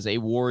he is a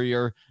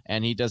warrior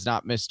and he does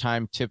not miss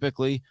time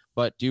typically,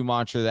 but do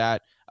monitor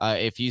that.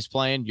 If he's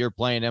playing, you're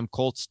playing him.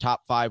 Colts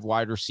top 5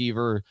 wide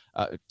receiver,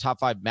 top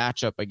 5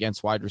 matchup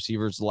against wide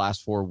receivers the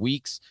last 4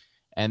 weeks.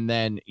 And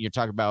then you're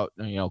talking about,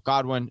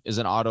 Godwin is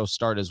an auto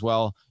start as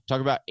well.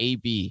 Talk about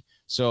AB.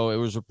 So it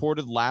was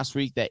reported last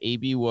week that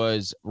AB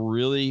was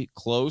really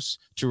close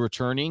to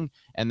returning.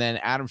 And then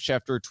Adam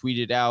Schefter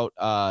tweeted out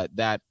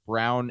that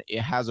Brown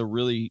has a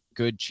really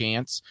good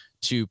chance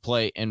to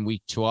play in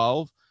week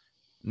 12.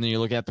 And then you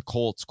look at the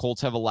Colts.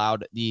 Colts have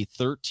allowed the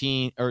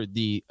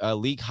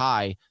league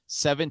high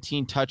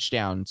 17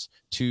 touchdowns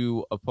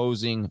to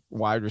opposing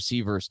wide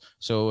receivers.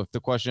 So if the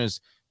question is,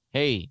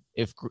 hey,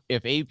 if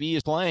AB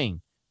is playing,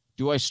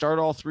 do I start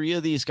all 3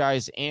 of these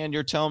guys? And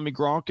you're telling me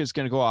Gronk is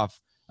going to go off.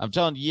 I'm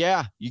telling you,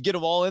 yeah, you get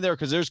them all in there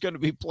because there's going to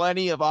be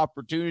plenty of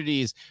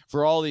opportunities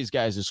for all these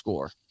guys to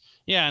score.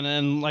 Yeah, and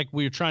then like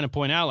we were trying to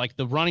point out, like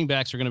the running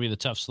backs are going to be the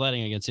tough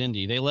sledding against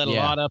Indy. They let a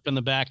lot up in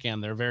the back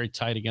end. They're very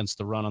tight against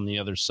the run on the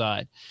other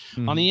side.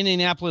 On the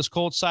Indianapolis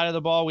Colts side of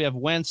the ball, we have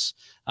Wentz.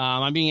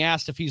 I'm being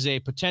asked if he's a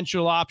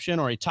potential option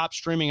or a top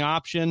streaming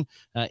option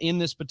in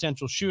this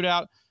potential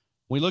shootout.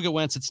 When we look at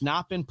Wentz, it's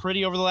not been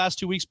pretty over the last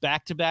 2 weeks,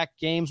 back-to-back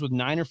games with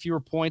 9 or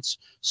fewer points,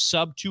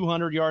 sub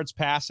 200 yards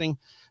passing.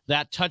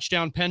 That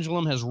touchdown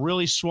pendulum has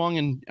really swung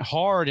in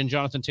hard in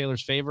Jonathan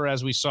Taylor's favor,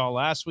 as we saw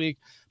last week.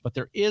 But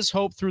there is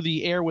hope through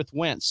the air with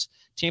Wentz.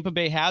 Tampa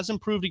Bay has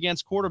improved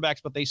against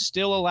quarterbacks, but they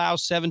still allow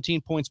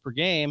 17 points per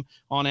game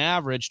on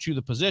average to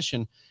the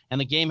position. And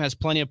the game has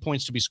plenty of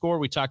points to be scored.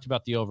 We talked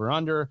about the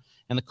over-under.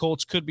 And the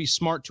Colts could be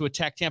smart to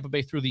attack Tampa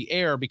Bay through the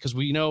air because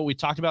we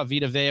talked about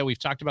Vita Vea. We've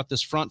talked about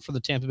this front for the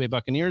Tampa Bay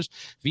Buccaneers.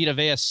 Vita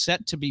Vea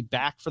set to be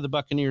back for the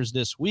Buccaneers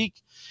this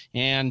week.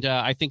 And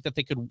I think that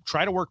they could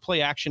try to work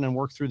play action and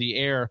work through the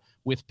air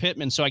with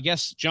Pittman. So I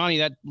guess, Johnny,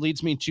 that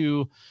leads me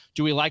to,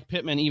 do we like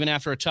Pittman even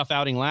after a tough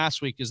outing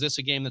last week? Is this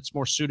a game that's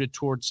more suited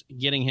towards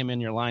getting him in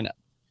your lineup?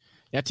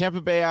 Yeah,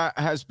 Tampa Bay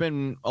has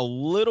been a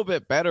little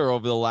bit better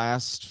over the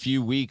last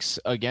few weeks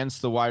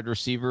against the wide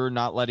receiver,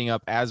 not letting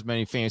up as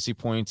many fantasy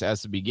points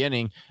as the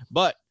beginning.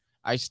 But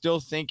I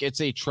still think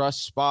it's a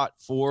trust spot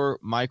for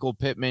Michael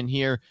Pittman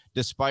here,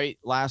 despite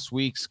last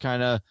week's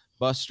kind of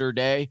buster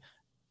day.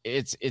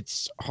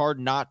 It's hard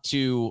not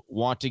to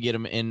want to get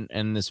him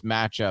in this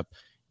matchup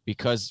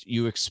because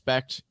you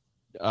expect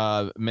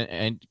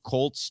and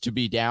Colts to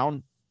be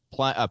down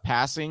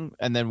passing.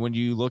 And then when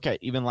you look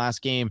at even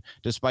last game,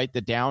 despite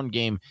the down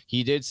game,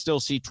 he did still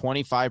see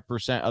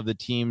 25% of the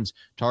team's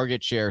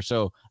target share.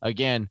 So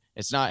again,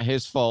 it's not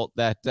his fault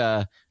that,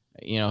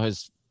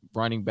 his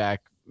running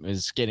back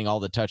is getting all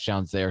the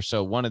touchdowns there.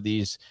 So one of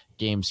these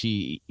games,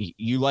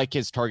 you like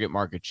his target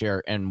market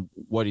share and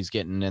what he's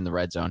getting in the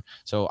red zone.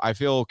 So I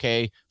feel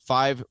okay.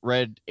 5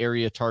 red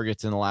area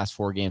targets in the last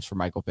 4 games for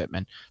Michael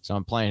Pittman. So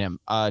I'm playing him.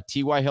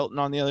 T.Y. Hilton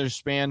on the other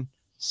span,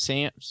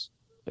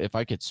 if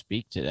I could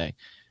speak today.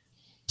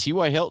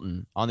 T.Y.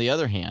 Hilton, on the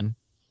other hand,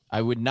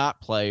 I would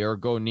not play or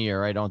go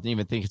near. I don't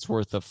even think it's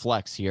worth a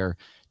flex here.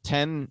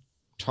 10%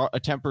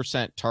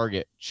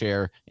 target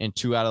share in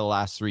 2 out of the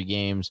last 3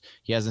 games.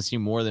 He hasn't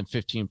seen more than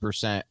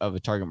 15% of a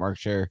target market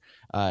share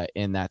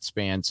in that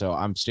span. So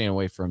I'm staying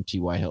away from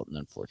T.Y. Hilton,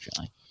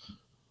 unfortunately.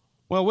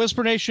 Well,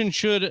 Whisper Nation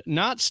should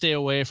not stay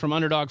away from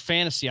Underdog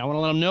Fantasy. I want to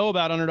let them know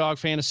about Underdog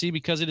Fantasy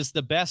because it is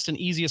the best and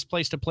easiest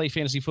place to play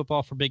fantasy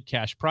football for big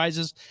cash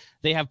prizes.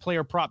 They have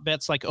player prop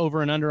bets like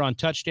over and under on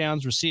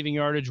touchdowns, receiving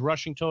yardage,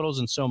 rushing totals,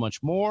 and so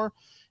much more.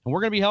 And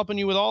we're going to be helping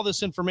you with all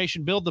this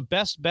information, build the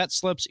best bet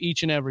slips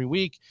each and every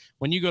week.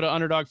 When you go to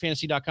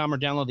UnderdogFantasy.com or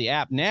download the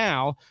app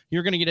now,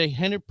 you're going to get a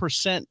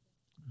 100%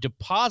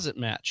 deposit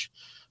match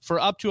for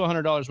up to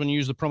 $100 when you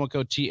use the promo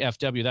code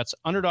TFW. That's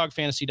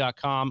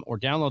UnderdogFantasy.com or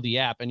download the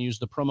app and use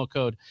the promo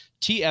code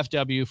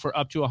TFW for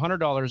up to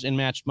 $100 in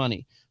matched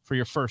money for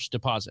your first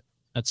deposit.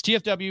 That's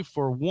TFW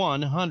for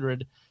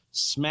 100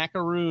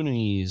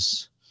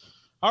 smackaroonies.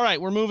 All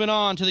right, we're moving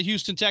on to the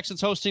Houston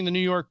Texans hosting the New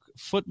York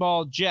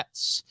Football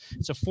Jets.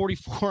 It's a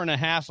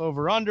 44.5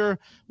 over-under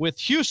with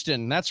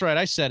Houston. That's right,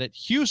 I said it.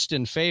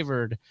 Houston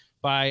favored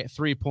by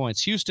 3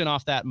 points. Houston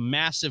off that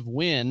massive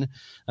win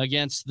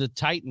against the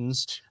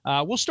Titans.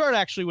 We'll start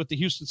actually with the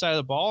Houston side of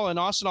the ball. And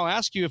Austin, I'll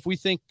ask you if we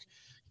think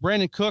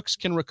Brandon Cooks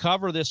can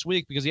recover this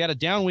week because he had a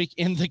down week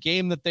in the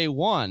game that they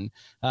won.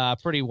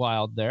 Pretty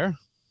wild there.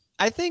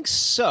 I think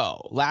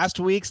so. Last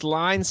week's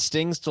line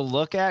stings to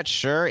look at.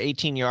 Sure,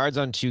 18 yards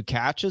on 2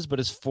 catches, but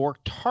his 4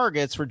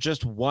 targets were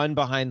just 1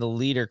 behind the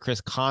leader, Chris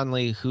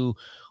Conley, who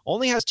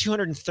only has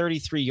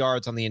 233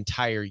 yards on the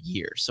entire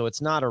year. So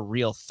it's not a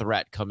real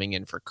threat coming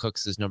in for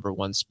Cooks' number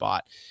one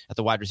spot at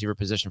the wide receiver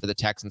position for the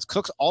Texans.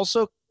 Cooks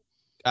also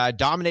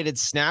dominated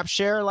snap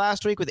share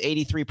last week with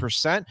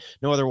 83%.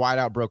 No other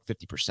wideout broke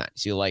 50%.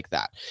 So you like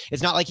that.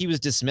 It's not like he was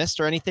dismissed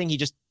or anything. He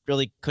just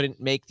really couldn't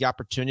make the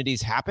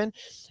opportunities happen.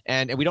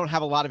 And we don't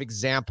have a lot of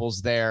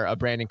examples there of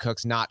Brandon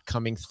Cooks not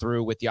coming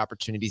through with the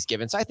opportunities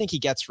given. So I think he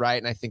gets right.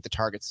 And I think the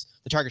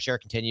target share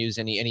continues,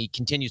 and he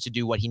continues to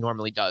do what he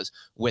normally does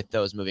with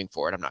those moving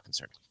forward. I'm not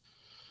concerned.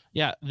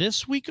 Yeah,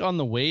 this week on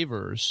the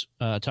waivers,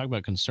 talk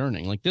about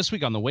concerning. Like this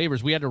week on the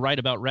waivers, we had to write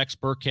about Rex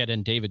Burkhead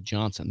and David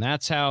Johnson.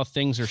 That's how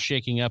things are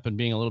shaking up and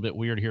being a little bit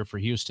weird here for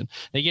Houston.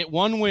 They get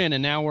one win,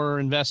 and now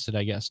we're invested,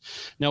 I guess.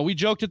 Now, we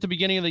joked at the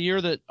beginning of the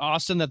year that,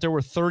 Austin, that there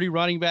were 30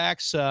 running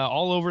backs,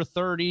 all over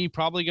 30,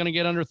 probably going to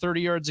get under 30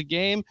 yards a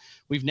game.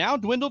 We've now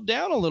dwindled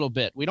down a little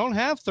bit. We don't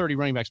have 30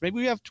 running backs. Maybe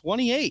we have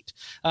 28.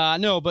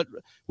 No, but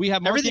we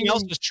have everything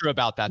else is true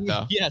about that,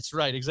 though. Yes,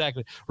 right,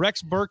 exactly.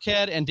 Rex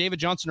Burkhead and David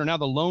Johnson are now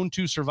the lone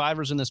two survivors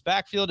in this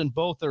backfield, and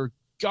both are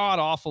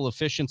god-awful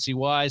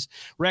efficiency-wise.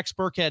 Rex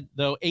Burkhead,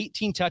 though,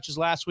 18 touches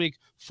last week,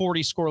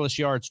 40 scoreless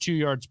yards, 2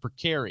 yards per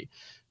carry.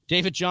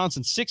 David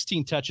Johnson,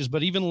 16 touches,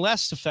 but even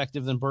less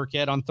effective than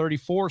Burkhead on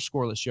 34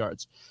 scoreless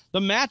yards. The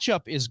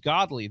matchup is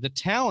godly. The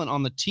talent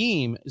on the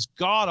team is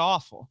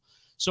god-awful.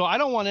 So I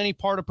don't want any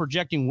part of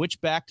projecting which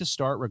back to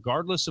start,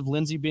 regardless of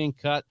Lindsey being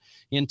cut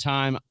in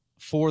time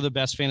for the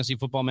best fantasy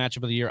football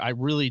matchup of the year.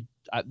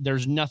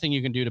 There's nothing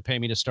you can do to pay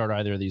me to start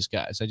either of these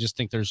guys. I just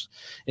think there's,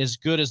 as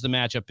good as the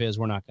matchup is,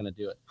 we're not going to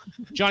do it.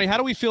 Johnny, how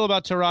do we feel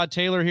about Tyrod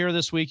Taylor here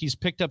this week? He's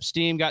picked up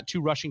steam, got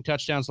 2 rushing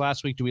touchdowns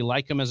last week. Do we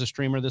like him as a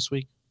streamer this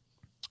week?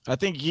 I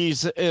think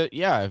he's,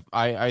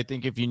 I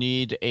think if you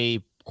need a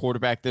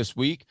quarterback this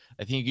week,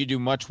 I think you do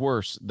much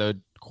worse. The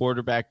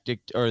quarterback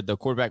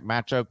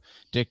matchup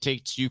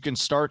dictates you can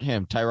start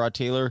him. Tyrod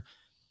Taylor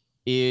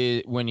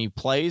when he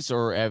plays,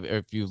 or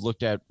if you've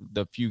looked at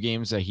the few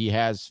games that he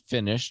has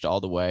finished all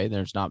the way,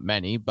 there's not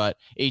many, but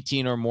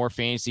 18 or more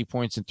fantasy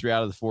points in 3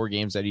 out of the 4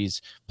 games that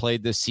he's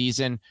played this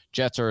season.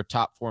 Jets are a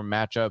top 4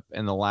 matchup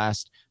in the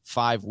last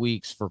 5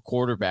 weeks for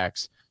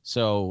quarterbacks.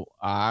 So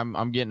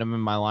I'm getting him in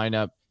my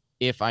lineup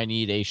if I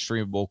need a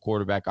streamable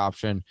quarterback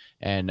option,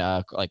 and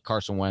like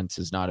Carson Wentz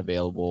is not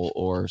available,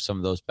 or some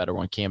of those better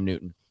one, Cam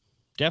Newton.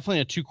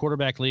 Definitely a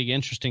 2-quarterback league.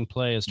 Interesting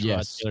play as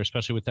Tyrod Taylor,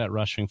 especially with that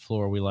rushing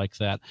floor. We like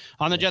that.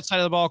 On the Jets side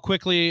of the ball,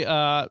 quickly,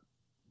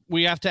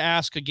 we have to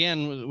ask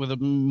again, with a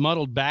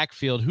muddled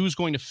backfield, who's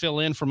going to fill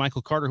in for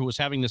Michael Carter, who was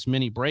having this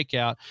mini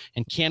breakout,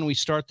 and can we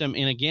start them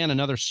in again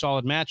another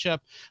solid matchup?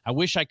 I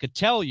wish I could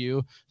tell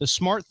you. The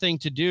smart thing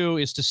to do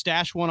is to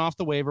stash one off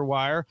the waiver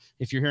wire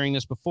if you're hearing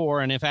this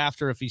before, and if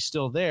he's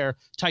still there.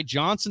 Ty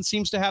Johnson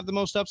seems to have the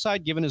most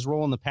upside given his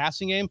role in the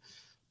passing game.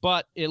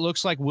 But it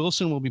looks like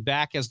Wilson will be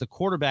back as the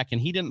quarterback,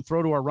 and he didn't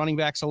throw to our running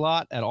backs a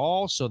lot at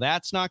all, so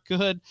that's not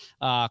good.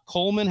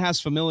 Coleman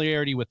has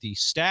familiarity with the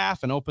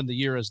staff and opened the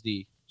year as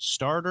the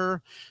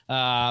starter,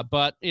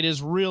 but it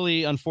is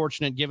really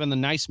unfortunate given the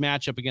nice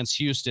matchup against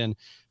Houston.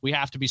 We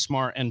have to be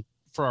smart and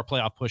for our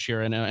playoff push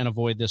here and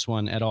avoid this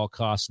one at all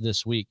costs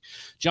this week.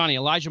 Johnny,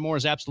 Elijah Moore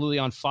is absolutely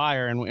on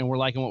fire, and we're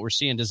liking what we're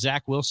seeing. Does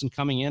Zach Wilson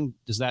coming in,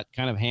 does that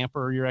kind of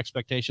hamper your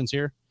expectations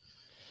here?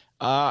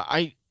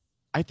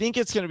 I think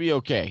it's going to be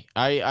okay.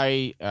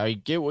 I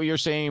get what you're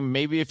saying.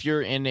 Maybe if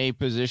you're in a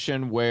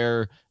position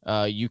where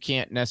you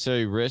can't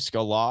necessarily risk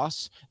a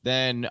loss,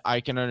 then I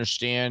can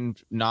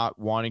understand not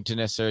wanting to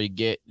necessarily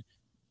get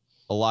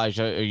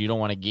Elijah, or you don't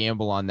want to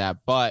gamble on that.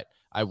 But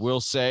I will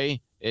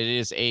say it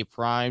is a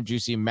prime,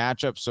 juicy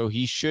matchup, so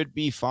he should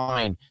be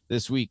fine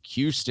this week.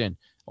 Houston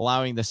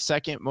allowing the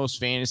second most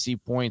fantasy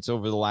points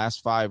over the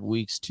last 5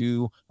 weeks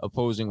to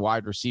opposing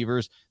wide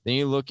receivers. Then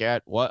you look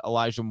at what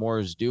Elijah Moore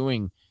is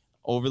doing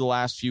over the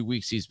last few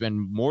weeks. He's been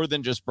more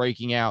than just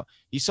breaking out.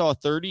 He saw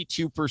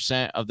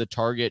 32% of the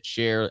target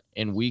share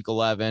in week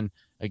 11.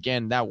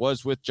 Again, that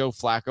was with Joe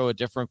Flacco, a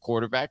different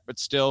quarterback, but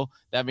still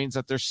that means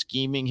that they're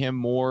scheming him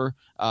more.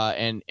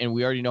 And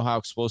we already know how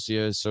explosive he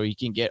is, so he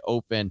can get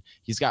open.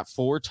 He's got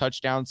 4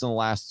 touchdowns in the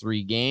last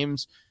 3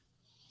 games.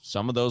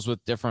 Some of those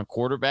with different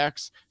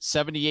quarterbacks,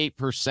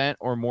 78%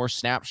 or more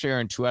snap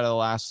share in 2 out of the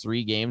last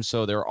 3 games.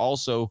 So they're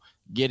also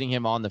getting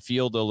him on the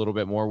field a little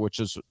bit more,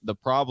 which is the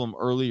problem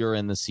earlier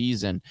in the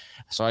season.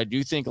 So I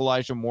do think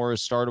Elijah Moore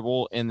is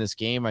startable in this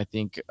game. I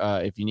think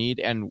if you need,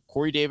 and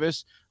Corey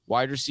Davis,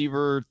 wide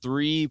receiver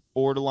 3,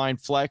 borderline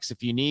flex.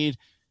 If you need,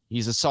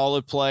 he's a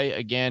solid play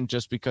again,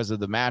 just because of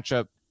the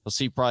matchup. He'll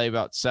see probably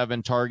about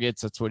 7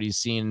 targets. That's what he's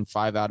seen in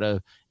 5 out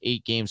of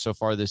 8 games so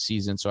far this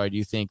season. So I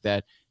do think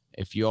that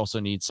if you also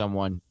need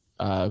someone,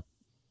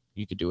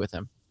 you could do with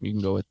him. You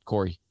can go with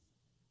Corey.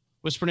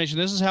 Whisper Nation,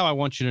 this is how I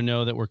want you to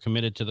know that we're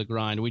committed to the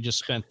grind. We just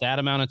spent that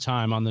amount of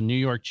time on the New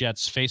York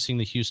Jets facing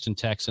the Houston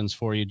Texans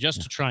for you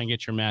just to try and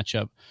get your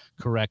matchup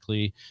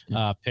correctly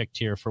picked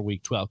here for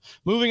Week 12.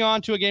 Moving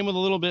on to a game with a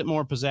little bit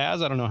more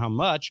pizzazz. I don't know how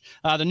much.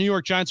 The New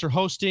York Giants are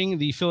hosting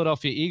the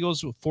Philadelphia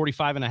Eagles,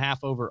 45.5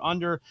 over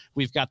under.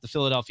 We've got the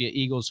Philadelphia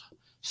Eagles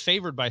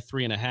favored by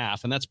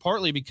 3.5. And that's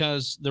partly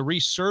because the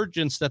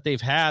resurgence that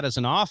they've had as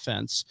an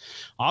offense.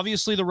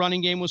 Obviously, the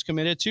running game was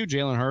committed to.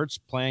 Jalen Hurts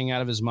playing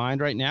out of his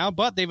mind right now,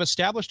 but they've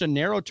established a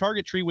narrow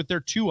target tree with their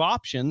two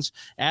options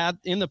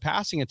in the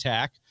passing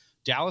attack,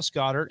 Dallas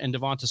Goedert and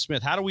Devonta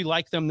Smith. How do we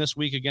like them this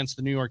week against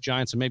the New York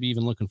Giants and maybe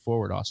even looking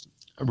forward, Austin?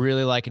 I'm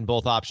really liking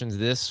both options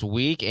this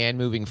week and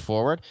moving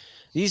forward.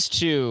 These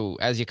two,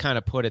 as you kind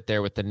of put it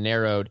there with the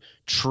narrowed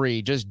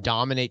tree, just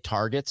dominate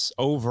targets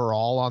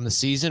overall on the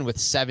season with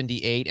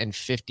 78 and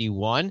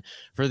 51.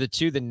 For the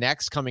two, the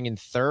next coming in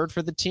third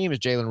for the team is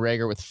Jalen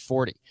Reagor with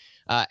 40.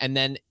 And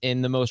then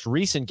in the most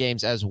recent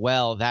games as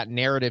well, that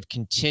narrative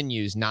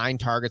continues. 9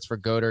 targets for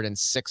Goedert and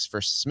 6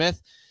 for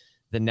Smith.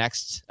 The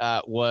next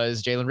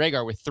was Jalen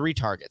Reagor with 3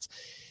 targets.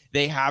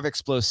 They have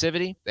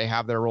explosivity. They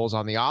have their roles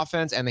on the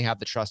offense, and they have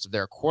the trust of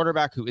their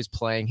quarterback, who is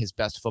playing his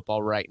best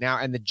football right now.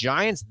 And the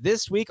Giants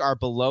this week are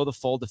below the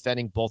fold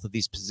defending both of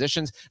these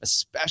positions,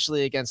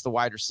 especially against the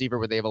wide receiver,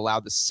 where they've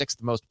allowed the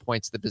 6th most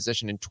points to the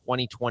position in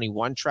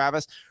 2021.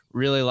 Travis,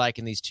 really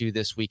liking these two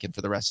this week and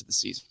for the rest of the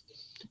season.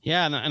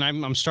 Yeah, and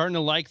I'm starting to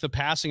like the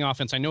passing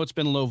offense. I know it's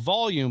been low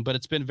volume, but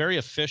it's been very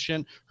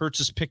efficient. Hurts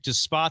has picked his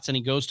spots, and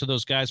he goes to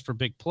those guys for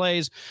big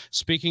plays.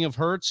 Speaking of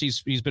Hurts,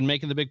 he's been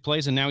making the big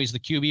plays, and now he's the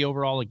QB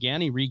overall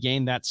again. He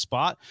regained that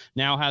spot.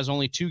 Now has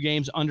only 2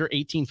 games under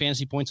 18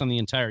 fantasy points on the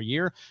entire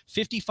year,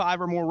 55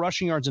 or more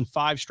rushing yards in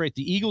 5 straight.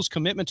 The Eagles'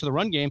 commitment to the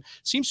run game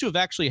seems to have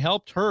actually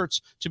helped Hurts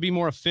to be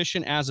more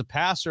efficient as a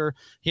passer,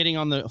 hitting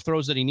on the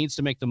throws that he needs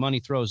to make the money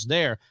throws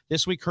there.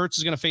 This week, Hurts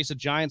is going to face a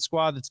Giants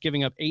squad that's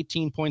giving up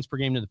 18 points per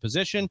game to the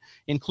position,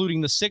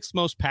 including the 6th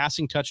most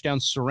passing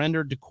touchdowns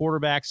surrendered to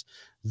quarterbacks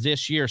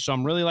this year. So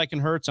I'm really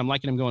liking Hurts. I'm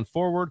liking him going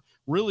forward.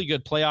 Really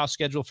good playoff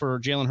schedule for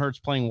Jalen Hurts,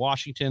 playing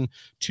Washington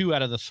 2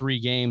 out of the 3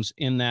 games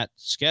in that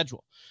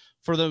schedule.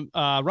 For the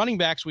running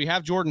backs, we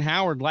have Jordan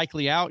Howard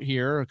likely out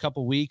here a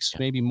couple weeks,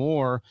 maybe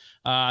more.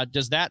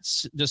 Does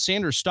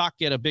Sanders' stock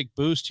get a big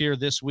boost here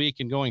this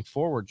week and going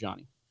forward,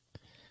 Johnny?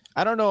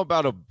 I don't know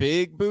about a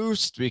big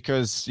boost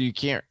because you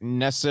can't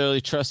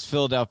necessarily trust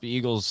Philadelphia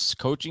Eagles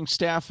coaching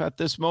staff at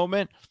this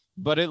moment,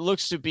 but it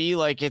looks to be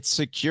like it's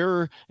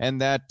secure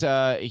and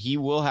that he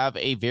will have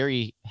a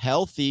very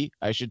healthy,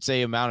 I should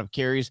say, amount of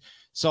carries.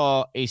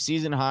 Saw a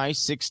season high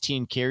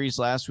 16 carries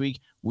last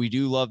week. We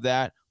do love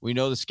that. We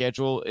know the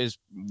schedule is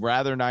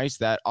rather nice.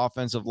 That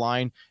offensive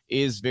line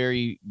is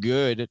very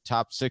good,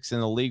 top 6 in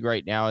the league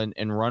right now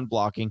in run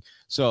blocking.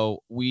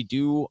 So we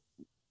do.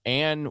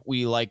 And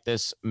we like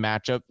this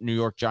matchup. New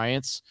York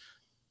Giants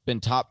been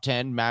top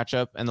 10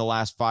 matchup in the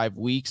last 5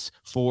 weeks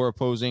for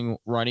opposing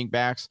running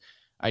backs.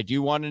 I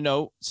do want to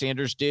note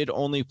Sanders did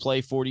only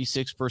play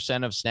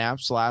 46% of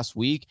snaps last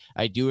week.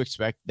 I do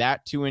expect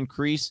that to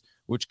increase,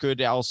 which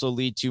could also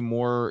lead to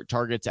more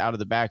targets out of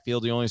the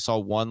backfield. He only saw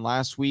 1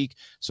 last week.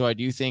 So I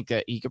do think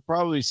that he could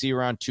probably see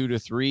around 2 to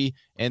 3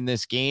 in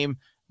this game.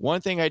 One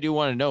thing I do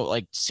want to note,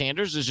 like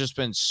Sanders has just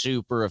been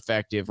super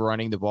effective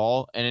running the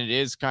ball, and it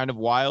is kind of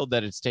wild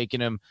that it's taken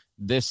him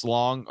this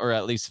long, or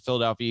at least the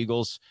Philadelphia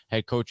Eagles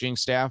head coaching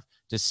staff,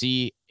 to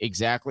see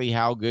exactly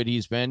how good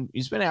he's been.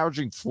 He's been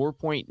averaging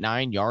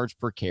 4.9 yards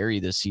per carry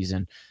this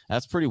season.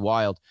 That's pretty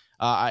wild.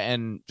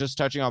 And just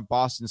touching on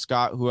Boston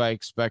Scott, who I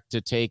expect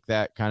to take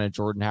that kind of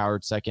Jordan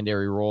Howard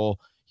secondary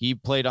role. He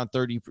played on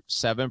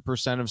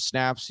 37% of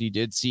snaps. He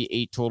did see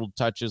 8 total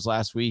touches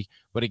last week.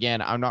 But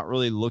again, I'm not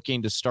really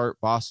looking to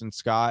start Boston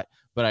Scott,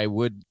 but I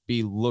would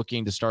be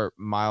looking to start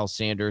Miles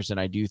Sanders.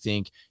 And I do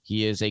think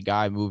he is a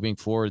guy moving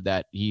forward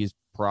that he's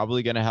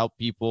probably going to help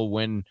people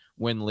win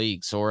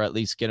leagues, or at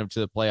least get him to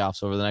the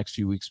playoffs over the next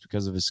few weeks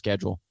because of his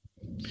schedule.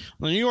 On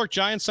the New York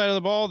Giants side of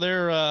the ball,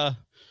 their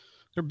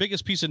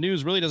biggest piece of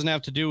news really doesn't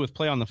have to do with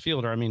play on the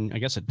field, or I mean, I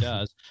guess it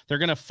does. They're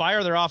going to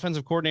fire their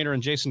offensive coordinator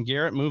and Jason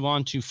Garrett, move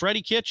on to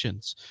Freddie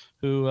Kitchens,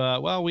 who,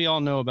 well, we all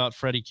know about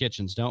Freddie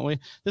Kitchens, don't we?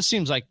 This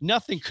seems like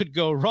nothing could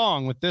go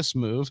wrong with this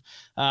move.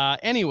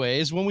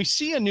 Anyways, when we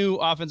see a new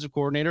offensive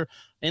coordinator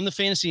in the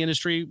fantasy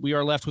industry, we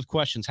are left with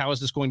questions. How is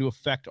this going to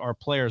affect our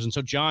players? And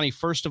so, Johnny,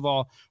 first of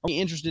all, are we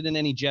interested in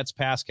any Jets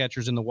pass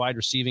catchers in the wide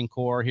receiving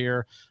core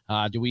here?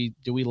 Do we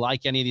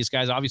like any of these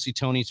guys? Obviously,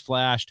 Tony's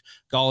flashed,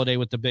 Golladay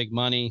with the big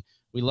money.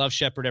 We love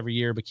Shepard every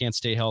year, but can't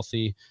stay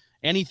healthy.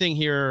 Anything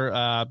here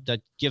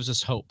that gives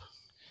us hope?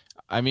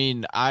 I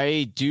mean,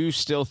 I do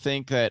still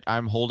think that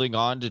I'm holding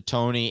on to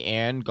Tony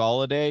and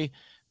Golladay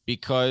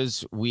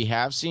because we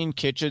have seen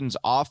Kitchens'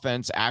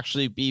 offense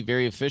actually be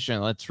very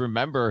efficient. Let's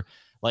remember,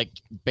 like,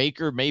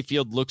 Baker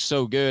Mayfield looked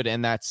so good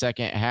in that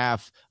second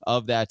half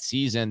of that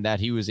season that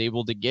he was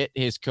able to get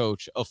his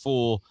coach a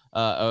full,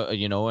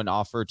 an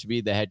offer to be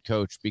the head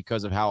coach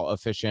because of how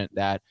efficient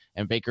that.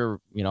 And Baker,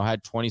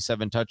 had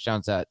 27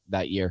 touchdowns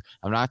that year.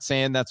 I'm not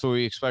saying that's what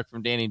we expect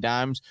from Danny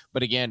Dimes,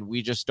 but again,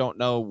 we just don't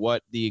know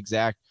what the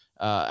exact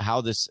how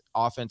this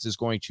offense is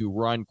going to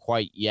run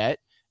quite yet.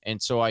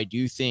 And so I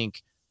do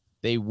think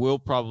they will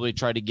probably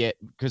try to get,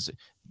 because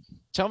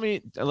tell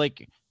me,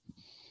 like,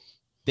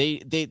 they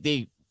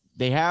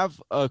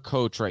have a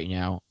coach right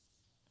now,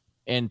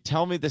 and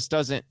tell me this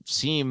doesn't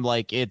seem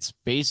like it's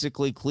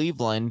basically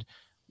Cleveland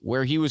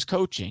where he was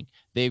coaching.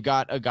 They've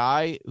got a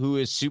guy who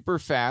is super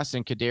fast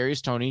and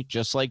Kadarius Toney,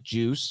 just like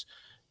Juice.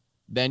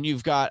 Then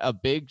you've got a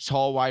big,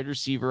 tall wide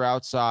receiver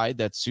outside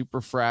that's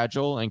super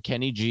fragile, and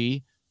Kenny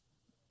G,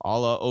 a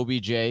la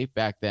OBJ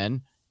back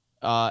then.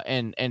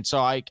 And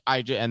so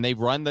they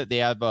run that.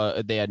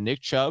 They had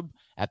Nick Chubb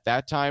at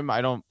that time.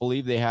 I don't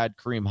believe they had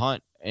Kareem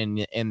Hunt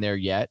in there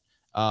yet.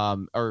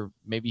 Or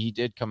maybe he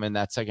did come in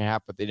that second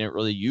half, but they didn't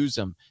really use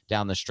him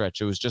down the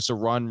stretch. It was just a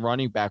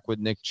running back with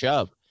Nick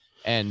Chubb.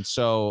 And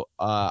so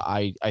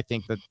I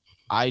think that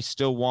I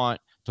still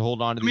want to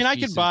hold on to these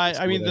pieces.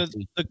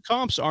 The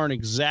comps aren't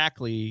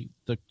exactly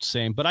the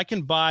same, but I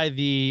can buy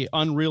the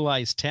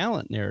unrealized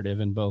talent narrative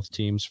in both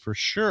teams for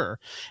sure.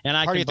 And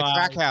I Party can at the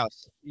crack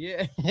house.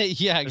 Yeah,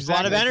 yeah, exactly. There's a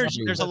lot of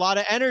energy. There's a lot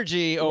of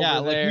energy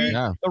over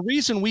there. The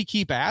reason we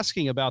keep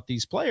asking about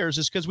these players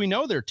is because we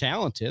know they're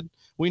talented.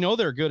 We know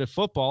they're good at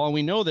football, and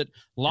we know that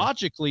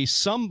logically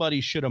somebody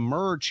should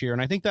emerge here.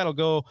 And I think that'll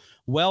go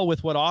well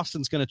with what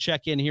Austin's going to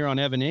check in here on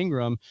Evan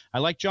Ingram. I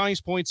like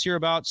Johnny's points here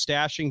about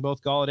stashing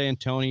both Golladay and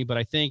Toney, but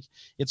I think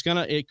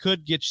it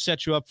could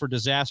set you up for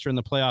disaster in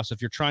the playoffs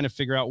if you're trying to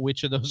figure out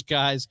which of those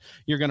guys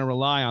you're going to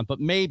rely on. But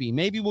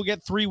maybe we'll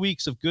get 3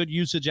 weeks of good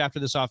usage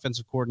after this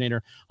offensive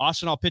coordinator.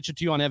 Austin, I'll pitch it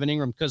to you on Evan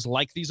Ingram because,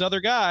 like these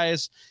other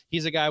guys,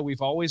 he's a guy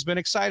we've always been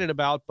excited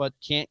about, but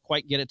can't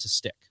quite get it to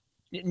stick.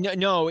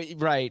 No,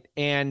 right.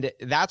 And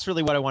that's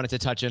really what I wanted to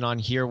touch in on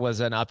here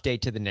was an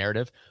update to the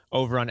narrative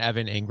over on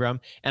Evan Ingram.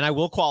 And I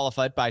will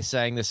qualify it by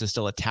saying this is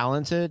still a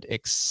talented,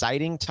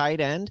 exciting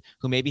tight end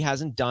who maybe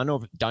hasn't done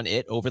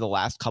it over the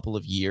last couple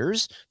of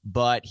years,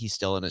 but he's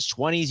still in his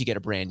 20s. You get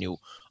a brand new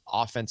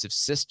offensive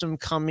system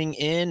coming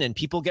in and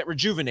people get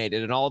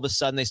rejuvenated and all of a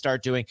sudden they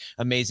start doing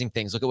amazing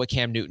things. Look at what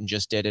Cam Newton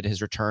just did at his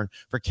return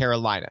for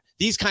Carolina.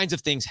 These kinds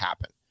of things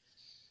happen.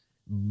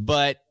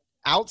 But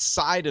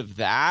outside of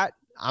that,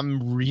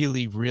 I'm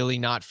really, really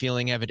not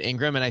feeling Evan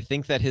Ingram, and I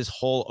think that his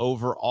whole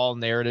overall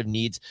narrative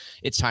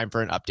it's time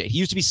for an update. He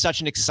used to be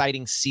such an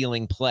exciting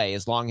ceiling play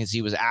as long as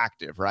he was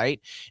active, right?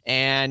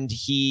 And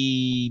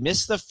he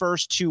missed the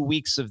first 2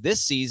 weeks of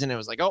this season. It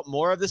was like, oh,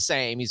 more of the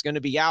same. He's going to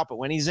be out, but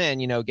when he's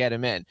in, get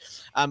him in.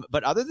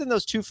 But other than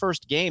those 2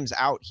 first games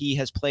out, he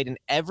has played in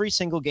every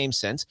single game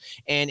since,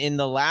 and in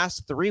the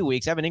last 3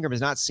 weeks, Evan Ingram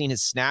has not seen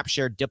his snap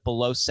share dip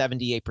below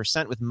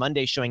 78%, with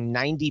Monday showing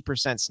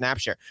 90% snap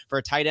share. For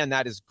a tight end,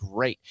 that is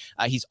great.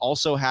 He's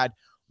also had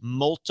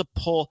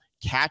multiple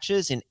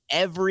catches in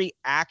every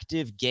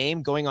active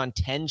game, going on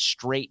 10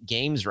 straight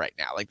games right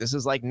now. Like, this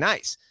is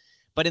nice.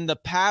 But in the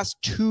past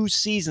 2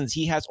 seasons,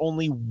 he has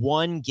only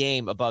 1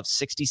 game above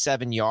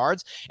 67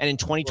 yards. And in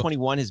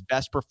 2021, his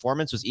best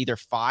performance was either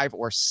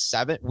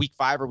week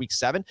 5 or week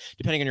 7,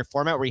 depending on your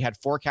format, where he had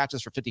 4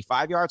 catches for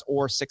 55 yards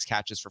or 6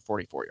 catches for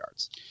 44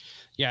 yards.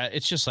 Yeah,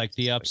 it's just like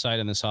the upside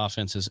in this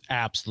offense is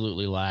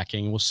absolutely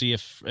lacking. We'll see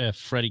if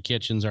Freddie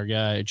Kitchens, our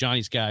guy,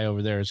 Johnny's guy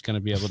over there, is going to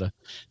be able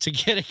to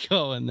get it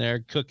going there,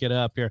 cook it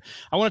up here.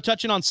 I want to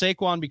touch in on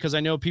Saquon because I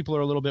know people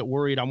are a little bit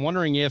worried. I'm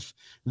wondering if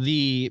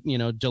the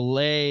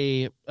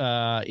delay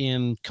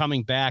in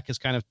coming back is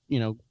kind of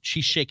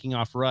she's shaking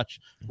off rust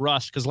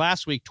because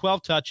last week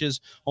 12 touches,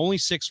 only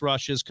 6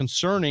 rushes,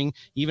 concerning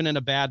even in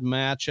a bad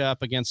matchup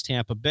against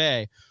Tampa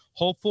Bay.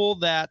 Hopeful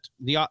that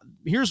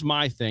here's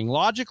my thing.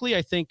 Logically,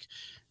 I think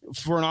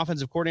for an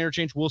offensive coordinator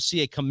change, we'll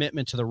see a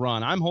commitment to the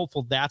run. I'm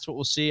hopeful that's what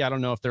we'll see. I don't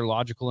know if they're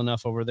logical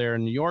enough over there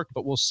in New York,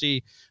 but we'll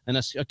see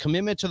a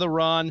commitment to the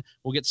run.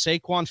 We'll get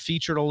Saquon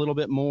featured a little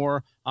bit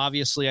more.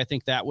 Obviously, I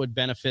think that would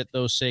benefit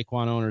those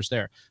Saquon owners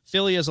there.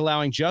 Philly is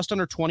allowing just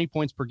under 20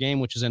 points per game,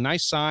 which is a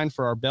nice sign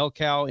for our bell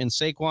cow in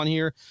Saquon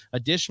here.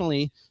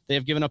 Additionally, they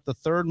have given up the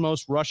 3rd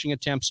most rushing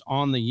attempts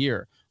on the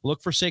year.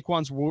 Look for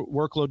Saquon's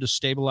workload to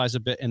stabilize a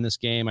bit in this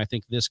game. I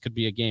think this could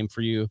be a game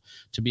for you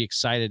to be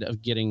excited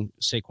of getting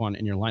Saquon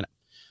in your lineup.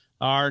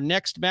 Our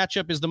next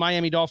matchup is the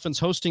Miami Dolphins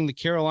hosting the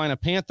Carolina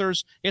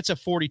Panthers. It's a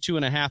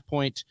 42.5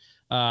 point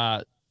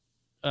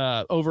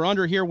over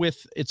under here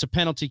with it's a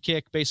penalty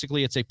kick.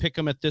 Basically, it's a pick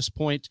 'em at this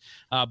point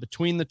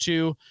between the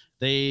two.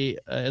 They,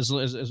 as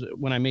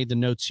when I made the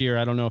notes here,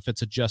 I don't know if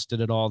it's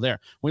adjusted at all there.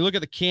 When we look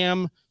at the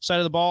Cam side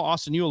of the ball,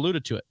 Austin, you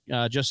alluded to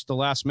it. Just the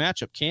last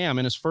matchup, Cam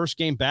in his first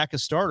game back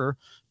as starter,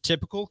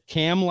 typical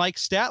Cam-like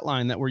stat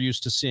line that we're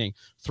used to seeing.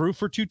 Threw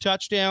for 2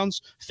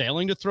 touchdowns,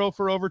 failing to throw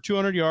for over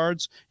 200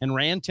 yards, and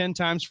ran 10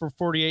 times for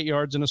 48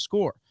 yards and a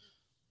score.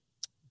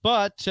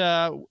 But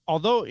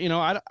although,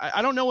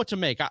 I don't know what to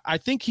make. I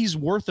think he's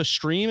worth a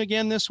stream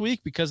again this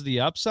week because of the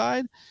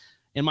upside.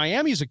 And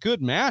Miami's a good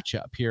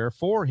matchup here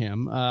for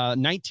him.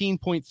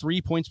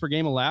 19.3 points per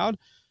game allowed.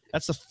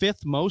 That's the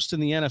 5th most in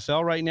the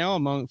NFL right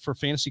now for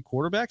fantasy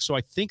quarterbacks. So I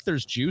think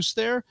there's juice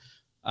there.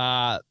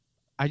 I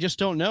just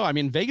don't know. I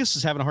mean, Vegas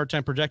is having a hard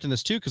time projecting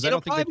this too because I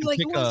don't think they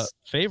can pick a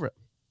favorite.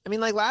 I mean,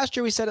 like last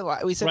year, we said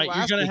right, last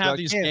you're going to have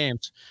these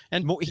games.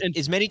 And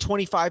as many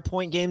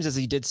 25-point games as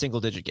he did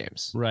single-digit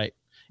games. Right.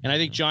 And I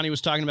think Johnny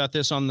was talking about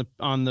this on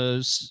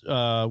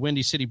the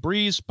Windy City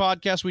Breeze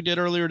podcast we did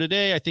earlier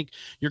today. I think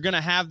you're going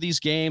to have these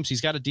games.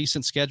 He's got a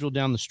decent schedule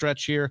down the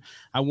stretch here.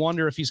 I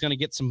wonder if he's going to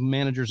get some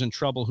managers in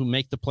trouble who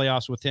make the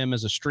playoffs with him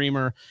as a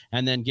streamer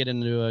and then get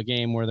into a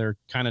game where they're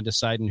kind of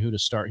deciding who to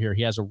start here.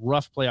 He has a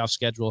rough playoff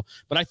schedule,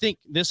 but I think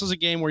this is a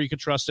game where you could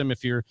trust him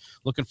if you're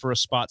looking for a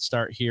spot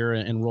start here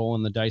and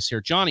rolling the dice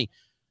here. Johnny,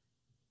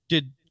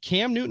 did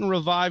Cam Newton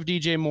revive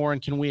DJ Moore,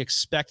 and can we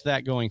expect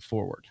that going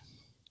forward?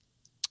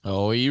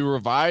 Oh, he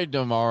revived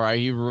him. All right.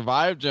 He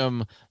revived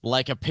him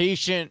like a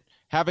patient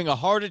having a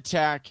heart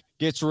attack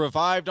gets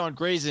revived on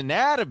Grey's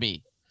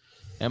Anatomy.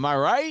 Am I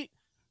right?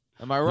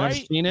 I've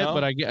seen it,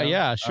 but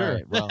yeah, sure.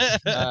 Right, well,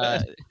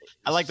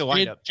 I like the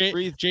windup.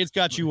 Jade's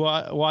got you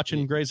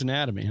watching Grey's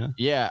Anatomy, huh?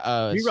 Yeah.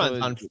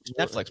 Reruns on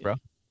Netflix, bro.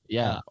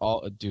 Yeah.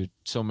 Dude,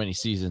 so many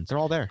seasons. They're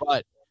all there.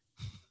 But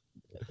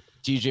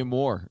DJ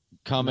Moore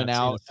coming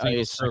out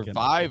a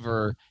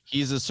survivor.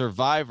 He's a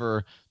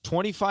survivor.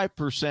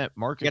 25%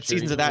 market Get share.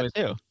 seasons of that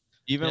too.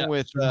 Even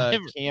with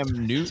Cam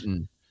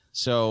Newton.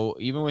 So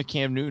even with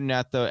Cam Newton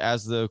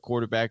as the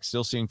quarterback,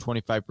 still seeing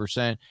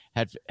 25%,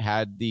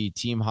 had the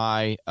team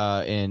high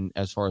in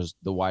as far as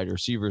the wide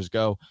receivers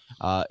go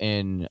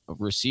in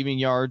receiving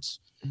yards,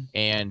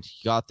 and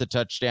he got the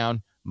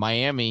touchdown.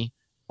 Miami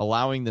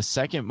allowing the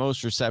second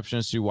most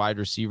receptions to wide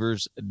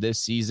receivers this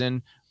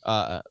season,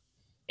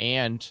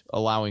 and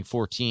allowing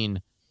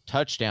 14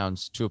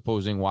 touchdowns to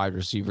opposing wide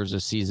receivers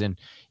this season,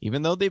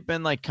 even though they've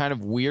been like kind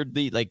of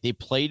weirdly, like they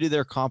play to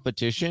their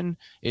competition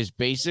is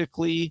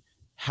basically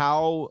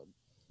how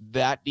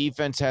that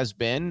defense has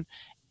been.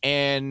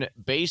 And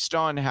based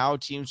on how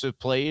teams have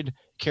played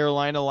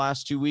Carolina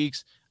last 2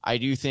 weeks, I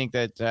do think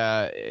that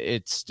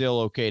it's still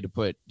okay to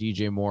put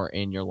DJ Moore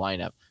in your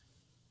lineup.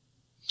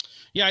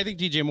 Yeah, I think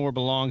DJ Moore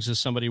belongs as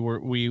somebody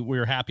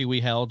we're happy we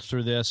held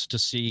through this to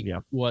see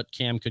what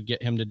Cam could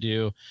get him to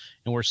do,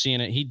 and we're seeing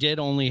it. He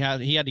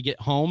had to get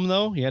home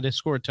though. He had to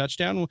score a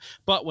touchdown,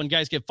 but when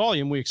guys get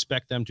volume, we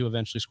expect them to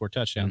eventually score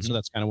touchdowns. So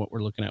that's kind of what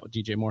we're looking at with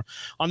DJ Moore.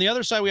 On the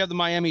other side, we have the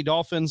Miami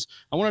Dolphins.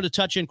 I wanted to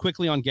touch in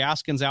quickly on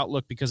Gaskin's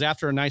outlook because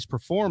after a nice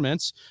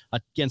performance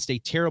against a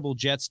terrible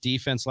Jets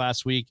defense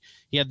last week,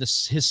 he had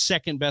his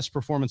second best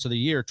performance of the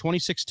year,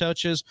 26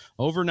 touches,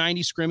 over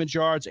 90 scrimmage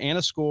yards, and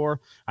a score.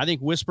 I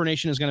think Whisper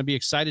Nation is going to be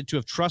excited to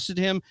have trusted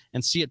him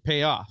and see it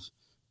pay off.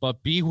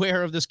 But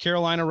beware of this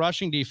Carolina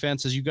rushing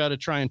defense as you got to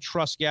try and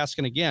trust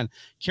Gaskin again.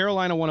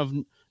 Carolina, one of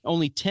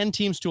only 10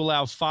 teams to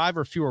allow 5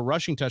 or fewer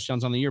rushing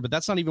touchdowns on the year, but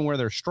that's not even where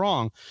they're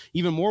strong.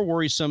 Even more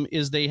worrisome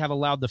is they have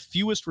allowed the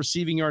fewest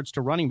receiving yards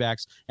to running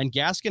backs, and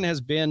Gaskin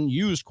has been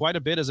used quite a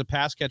bit as a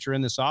pass catcher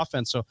in this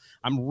offense. So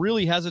I'm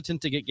really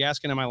hesitant to get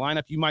Gaskin in my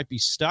lineup. You might be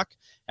stuck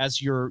as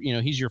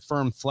he's your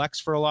firm flex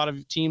for a lot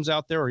of teams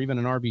out there, or even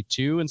an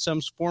RB2 in some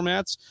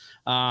formats.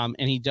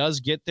 And he does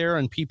get there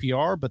in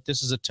PPR, but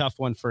this is a tough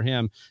one for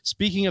him.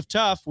 Speaking of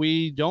tough,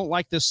 we don't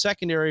like this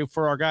secondary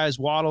for our guys,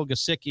 Waddle,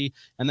 Gesicki,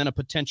 and then a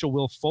potential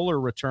Will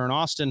Fuller return.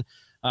 Austin,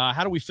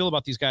 how do we feel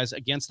about these guys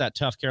against that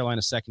tough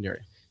Carolina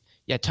secondary?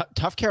 Yeah,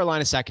 tough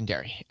Carolina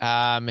secondary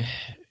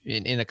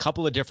in a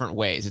couple of different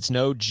ways. It's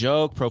no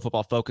joke. Pro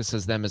Football Focus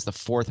has them as the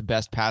 4th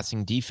best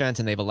passing defense,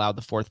 and they've allowed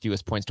the 4th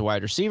fewest points to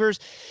wide receivers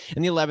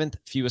and the 11th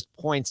fewest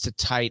points to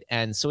tight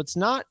ends. So it's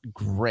not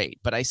great,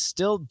 but I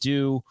still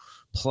do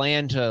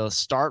plan to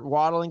start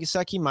Waddle and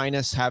Gesicki,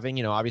 minus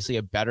having, obviously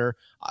a better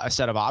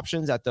set of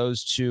options at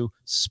those two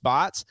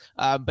spots.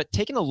 But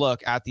taking a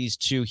look at these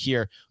two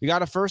here, we got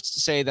to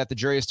first say that the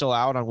jury is still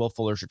out on Will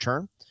Fuller's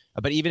return.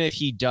 But even if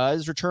he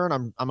does return,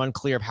 I'm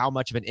unclear of how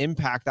much of an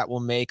impact that will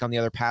make on the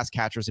other pass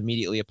catchers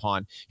immediately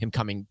upon him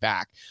coming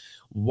back.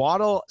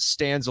 Waddle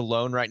stands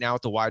alone right now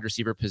at the wide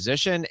receiver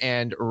position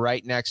and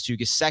right next to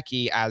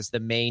Gesicki as the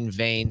main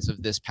veins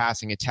of this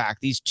passing attack.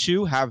 These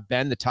two have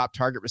been the top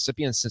target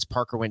recipients since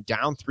Parker went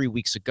down 3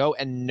 weeks ago,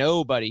 and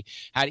nobody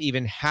had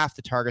even half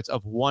the targets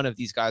of one of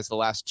these guys the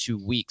last 2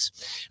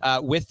 weeks.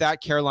 With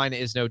that, Carolina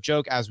is no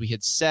joke, as we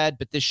had said,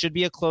 but this should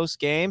be a close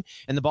game,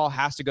 and the ball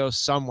has to go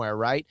somewhere,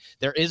 right?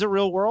 There is a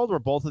real world where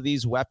both of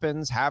these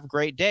weapons have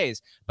great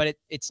days, but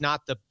it's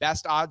not the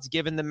best odds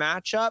given the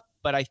matchup.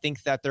 But I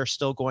think that they're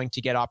still going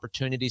to get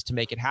opportunities to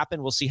make it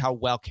happen. We'll see how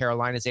well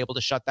Carolina is able to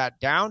shut that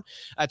down.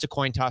 It's a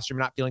coin toss. I'm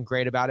not feeling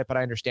great about it, but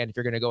I understand if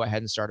you're going to go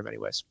ahead and start them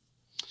anyways.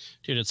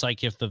 Dude, it's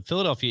like if the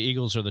Philadelphia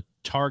Eagles are the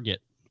target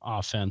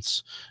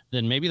offense,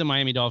 then maybe the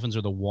Miami Dolphins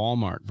are the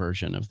Walmart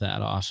version of that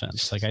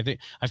offense. Like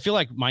I feel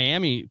like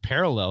Miami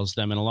parallels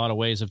them in a lot of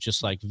ways of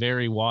just like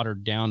very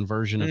watered down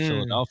version of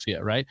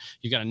Philadelphia, right?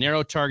 You got a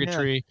narrow target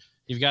tree.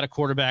 You've got a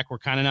quarterback we're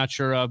kind of not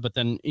sure of, but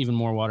then even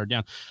more watered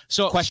down.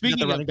 So questions at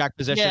the running back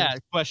position. Yeah,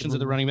 questions at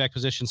the running back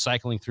position,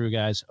 cycling through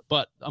guys,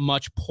 but a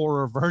much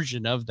poorer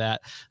version of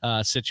that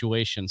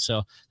situation.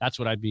 So that's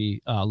what I'd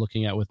be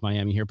looking at with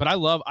Miami here. But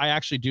I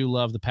actually do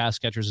love the pass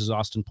catchers, as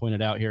Austin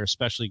pointed out here,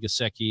 especially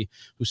Gesicki,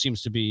 who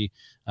seems to be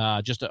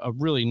just a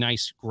really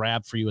nice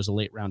grab for you as a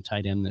late round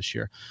tight end this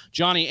year.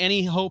 Johnny,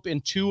 any hope in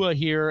Tua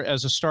here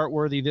as a start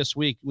worthy this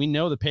week? We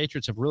know the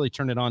Patriots have really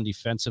turned it on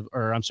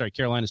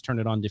Carolina's turned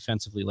it on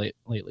defensively lately.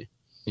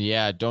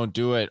 Yeah, don't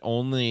do it.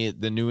 Only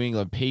the New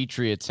England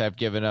Patriots have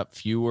given up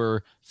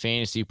fewer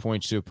fantasy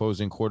points to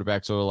opposing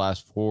quarterbacks over the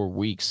last 4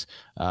 weeks.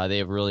 They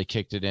have really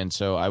kicked it in.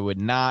 So I would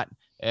not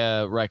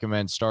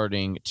recommend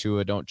starting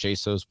Tua. Don't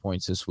chase those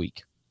points this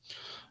week.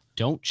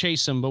 Don't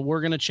chase them, but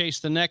we're going to chase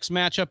the next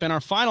matchup and our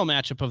final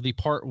matchup of the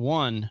part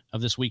 1 of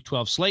this Week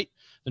 12 slate.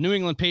 The New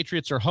England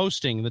Patriots are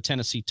hosting the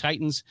Tennessee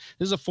Titans.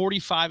 This is a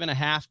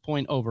 45.5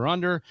 point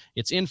over-under.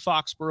 It's in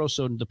Foxborough,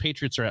 so the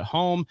Patriots are at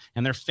home,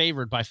 and they're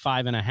favored by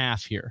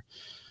 5.5 here.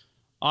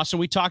 Austin,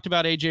 we talked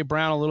about A.J.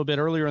 Brown a little bit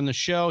earlier in the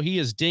show. He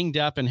is dinged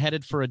up and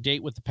headed for a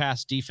date with the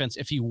pass defense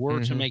if he were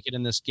to make it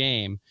in this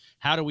game.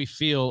 How do we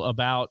feel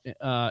about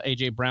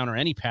A.J. Brown or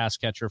any pass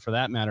catcher for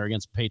that matter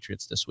against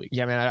Patriots this week?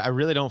 Yeah, man, I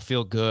really don't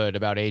feel good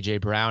about A.J.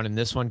 Brown in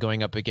this one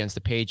going up against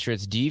the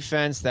Patriots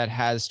defense that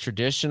has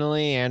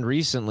traditionally and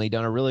recently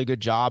done a really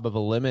good job of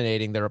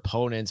eliminating their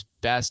opponent's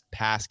best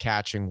pass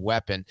catching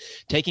weapon.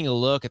 Taking a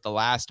look at the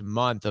last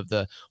month of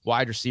the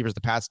wide receivers,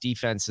 the pass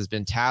defense has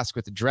been tasked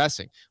with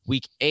addressing.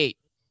 Week 8.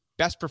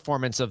 Best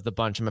performance of the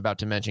bunch I'm about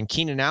to mention.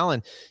 Keenan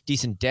Allen,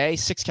 decent day,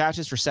 6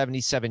 catches for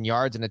 77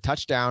 yards and a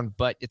touchdown,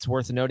 but it's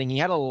worth noting he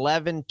had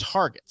 11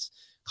 targets,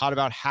 caught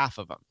about half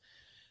of them.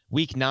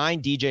 Week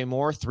 9, DJ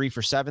Moore, 3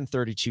 for 7,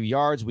 32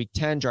 yards. Week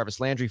 10, Jarvis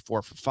Landry,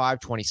 4 for 5,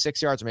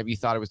 26 yards. Or maybe you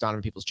thought it was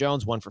Donovan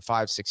Peoples-Jones, 1 for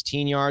 5,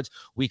 16 yards.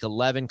 Week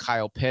 11,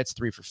 Kyle Pitts,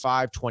 3 for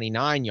 5,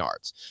 29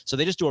 yards. So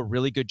they just do a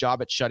really good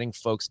job at shutting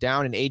folks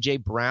down. And A.J.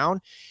 Brown,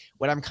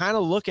 what I'm kind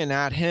of looking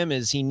at him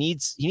is he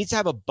needs to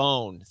have a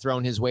bone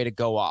thrown his way to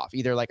go off,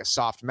 either like a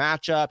soft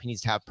matchup, he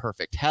needs to have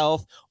perfect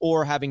health,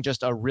 or having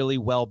just a really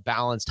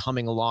well-balanced,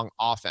 humming along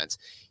offense.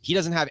 He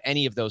doesn't have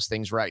any of those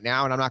things right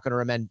now, and I'm not going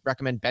to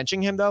recommend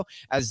benching him, though,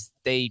 as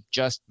they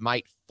just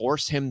might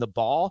force him the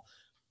ball,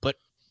 but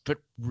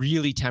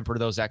really temper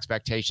those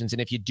expectations.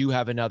 And if you do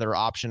have another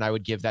option, I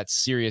would give that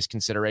serious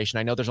consideration.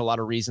 I know there's a lot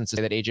of reasons to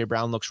say that A.J.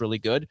 Brown looks really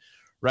good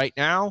right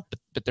now,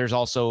 but there's a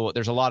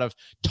lot of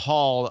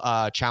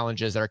tall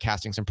challenges that are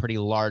casting some pretty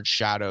large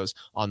shadows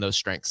on those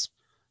strengths.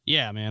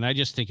 Yeah, man, I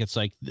just think it's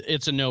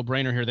a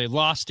no-brainer here. They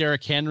lost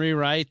Derrick Henry,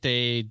 right?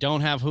 They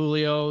don't have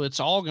Julio. It's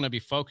all going to be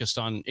focused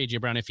on A.J.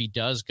 Brown if he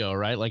does go,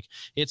 right? Like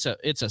it's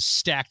a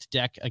stacked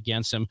deck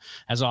against him,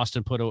 as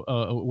Austin put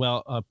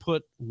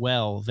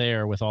well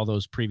there with all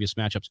those previous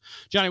matchups.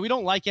 Johnny, we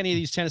don't like any of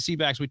these Tennessee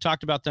backs. We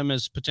talked about them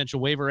as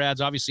potential waiver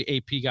ads. Obviously,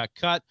 AP got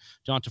cut.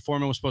 Donta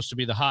Foreman was supposed to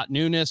be the hot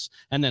newness,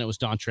 and then it was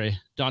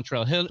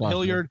Dontrell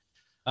Hilliard.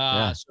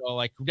 So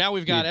like now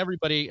we've got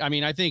everybody. I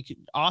mean, I think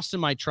Austin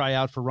might try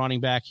out for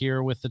running back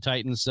here with the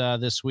Titans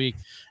this week.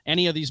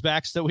 Any of these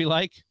backs that we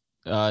like?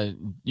 You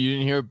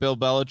didn't hear Bill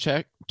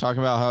Belichick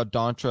talking about how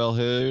Dontrell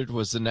Hilliard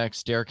was the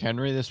next Derrick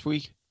Henry this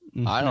week?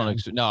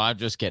 Mm-hmm. No, I'm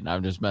just kidding.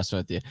 I'm just messing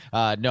with you.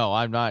 No,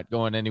 I'm not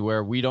going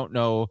anywhere. We don't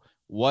know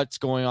what's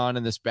going on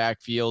in this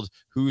backfield,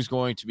 who's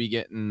going to be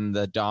getting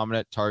the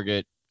dominant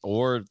target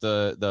or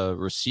the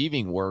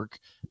receiving work.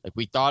 Like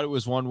we thought it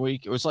was 1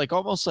 week. It was like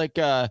almost like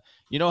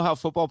you know how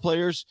football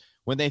players,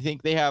 when they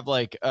think they have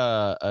like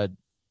a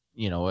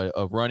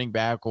running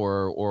back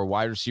or a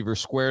wide receiver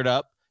squared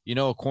up, a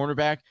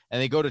cornerback,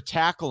 and they go to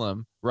tackle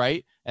him,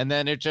 right? And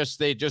then they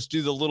just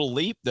do the little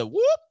leap, the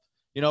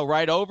whoop,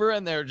 right over,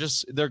 and they're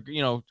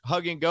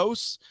hugging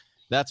ghosts.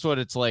 That's what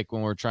it's like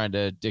when we're trying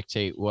to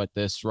dictate what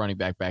this running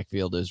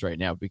backfield is right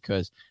now,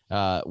 because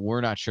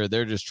we're not sure.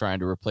 They're just trying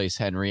to replace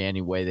Henry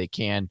any way they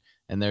can,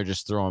 and they're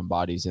just throwing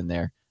bodies in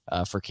there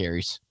for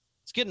carries.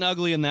 It's getting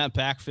ugly in that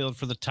backfield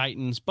for the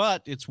Titans,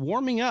 but it's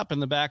warming up in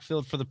the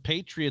backfield for the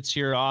Patriots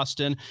here,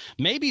 Austin.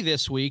 Maybe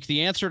this week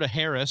the answer to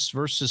Harris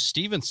versus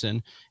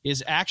Stevenson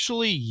is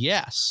actually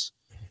yes.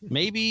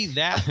 Maybe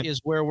that is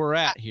where we're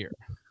at here.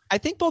 I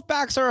think both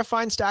backs are a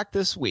fine stack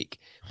this week.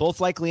 Both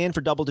likely in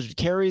for double-digit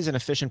carries and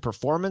efficient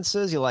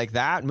performances. You like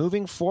that?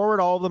 Moving forward,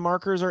 all of the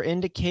markers are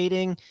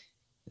indicating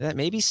that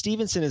maybe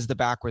Stevenson is the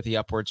back with the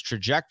upwards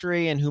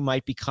trajectory and who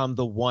might become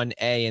the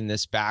 1A in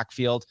this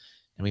backfield.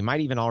 And we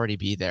might even already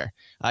be there.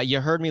 You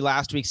heard me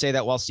last week say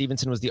that while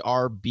Stevenson was the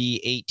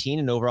RB18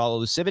 in overall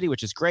elusivity,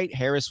 which is great,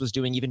 Harris was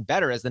doing even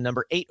better as the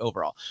number 8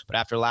 overall. But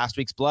after last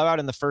week's blowout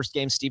in the first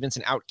game,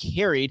 Stevenson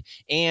outcarried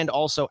and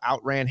also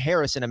outran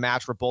Harris in a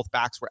match where both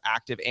backs were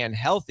active and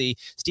healthy.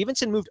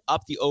 Stevenson moved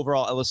up the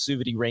overall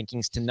elusivity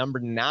rankings to number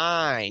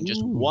 9,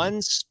 just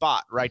one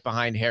spot right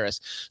behind Harris.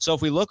 So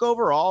if we look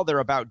overall, they're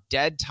about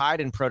dead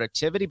tied in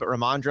productivity, but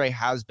Ramondre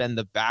has been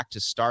the back to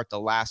start the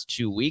last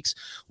 2 weeks.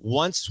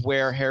 Once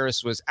where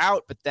Harris was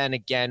out, but then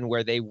again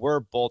where they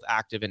were both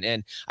active and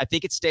in. I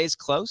think it stays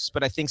close,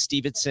 but I think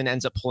Stevenson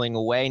ends up pulling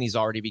away, and he's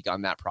already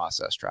begun that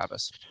process,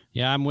 Travis.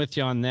 Yeah, I'm with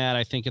you on that.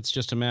 I think it's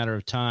just a matter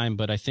of time,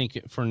 but I think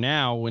for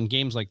now, in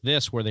games like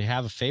this where they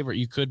have a favorite,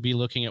 you could be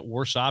looking at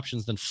worse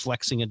options than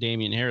flexing a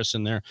Damian Harris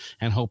in there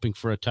and hoping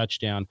for a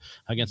touchdown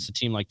against a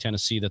team like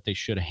Tennessee that they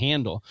should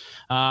handle.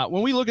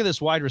 When we look at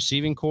this wide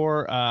receiving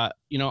core, I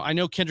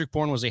know Kendrick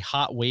Bourne was a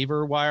hot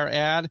waiver wire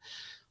ad,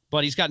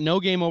 but he's got no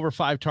game over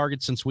 5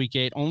 targets since week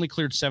 8, only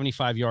cleared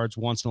 75 yards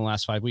once in the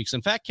last 5 weeks.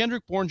 In fact,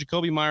 Kendrick Bourne,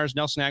 Jacoby Myers,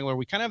 Nelson Aguilar,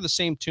 we kind of have the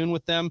same tune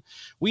with them.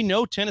 We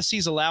know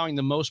Tennessee's allowing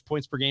the most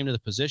points per game to the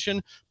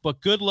position,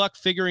 but good luck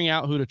figuring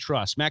out who to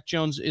trust. Mac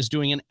Jones is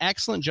doing an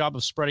excellent job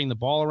of spreading the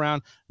ball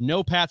around.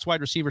 No Pats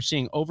wide receiver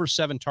seeing over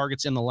 7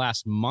 targets in the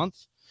last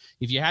month.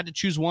 If you had to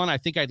choose one, I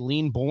think I'd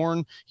lean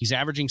Bourne. He's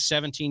averaging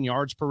 17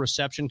 yards per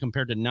reception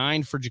compared to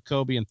 9 for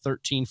Jacoby and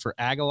 13 for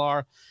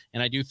Aguilar.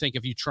 And I do think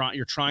if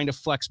you're trying to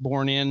flex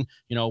Bourne in,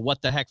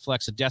 what the heck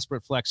flex, a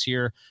desperate flex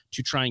here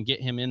to try and get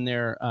him in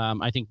there.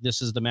 I think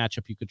this is the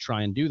matchup you could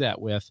try and do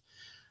that with.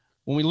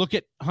 When we look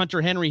at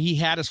Hunter Henry, he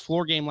had his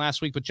floor game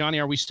last week, but Johnny,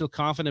 are we still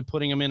confident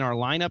putting him in our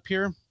lineup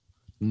here?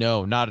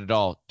 No, not at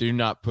all. Do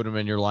not put him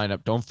in your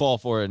lineup. Don't fall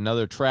for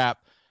another trap.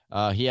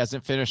 He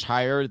hasn't finished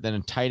higher than a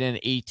tight end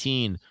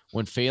 18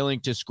 when failing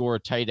to score a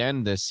tight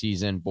end this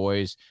season,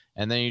 boys.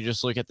 And then you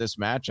just look at this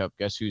matchup.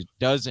 Guess who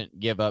doesn't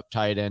give up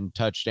tight end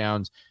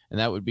touchdowns? And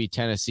that would be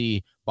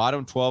Tennessee.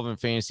 Bottom 12 in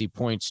fantasy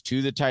points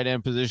to the tight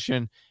end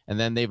position. And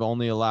then they've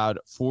only allowed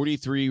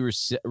 43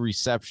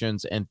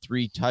 receptions and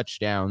 3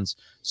 touchdowns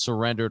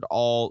surrendered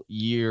all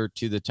year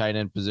to the tight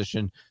end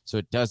position. So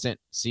it doesn't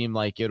seem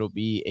like it'll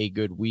be a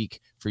good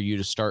week for you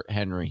to start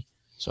Henry.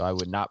 So I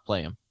would not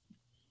play him.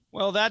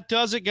 Well, that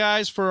does it,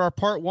 guys, for our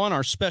part 1,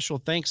 our special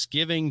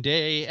Thanksgiving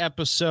Day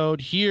episode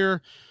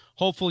here.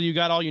 Hopefully you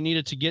got all you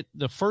needed to get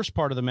the first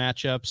part of the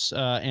matchups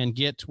and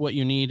get what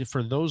you need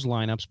for those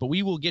lineups. But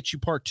we will get you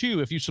part 2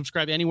 if you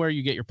subscribe anywhere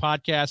you get your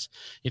podcasts.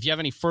 If you have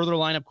any further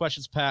lineup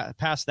questions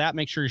past that,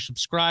 make sure you're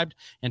subscribed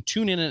and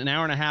tune in at an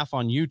hour and a half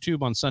on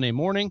YouTube on Sunday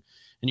morning.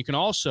 And you can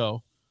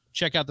also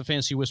check out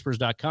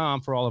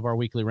thefantasywhispers.com for all of our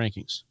weekly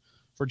rankings.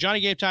 For Johnny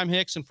Game Time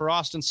Hicks and for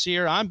Austin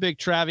Sear, I'm Big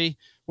Travie.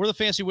 We're the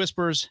Fantasy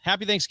Whispers.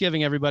 Happy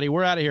Thanksgiving, everybody.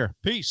 We're out of here.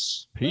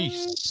 Peace.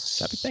 Peace.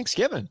 Happy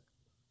Thanksgiving.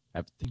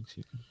 Happy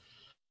Thanksgiving.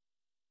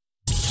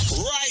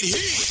 Right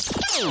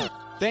here.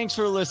 Thanks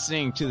for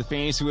listening to the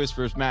Fantasy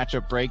Whispers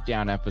matchup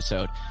breakdown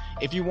episode.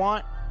 If you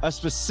want a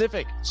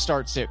specific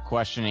start-sit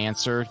question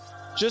answered,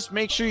 just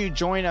make sure you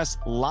join us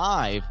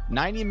live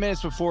 90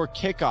 minutes before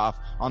kickoff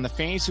on the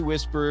Fantasy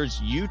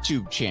Whispers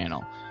YouTube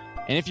channel.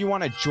 And if you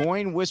want to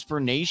join Whisper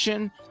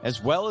Nation,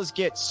 as well as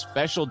get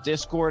special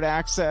Discord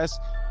access,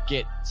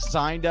 get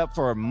signed up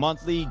for our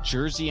monthly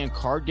jersey and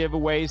card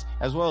giveaways,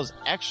 as well as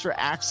extra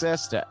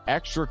access to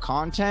extra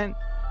content,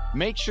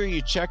 make sure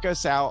you check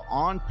us out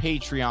on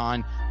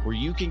Patreon, where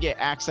you can get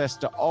access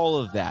to all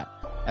of that.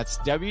 That's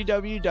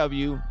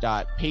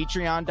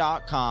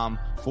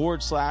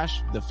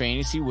www.patreon.com/The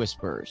Fantasy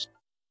Whispers.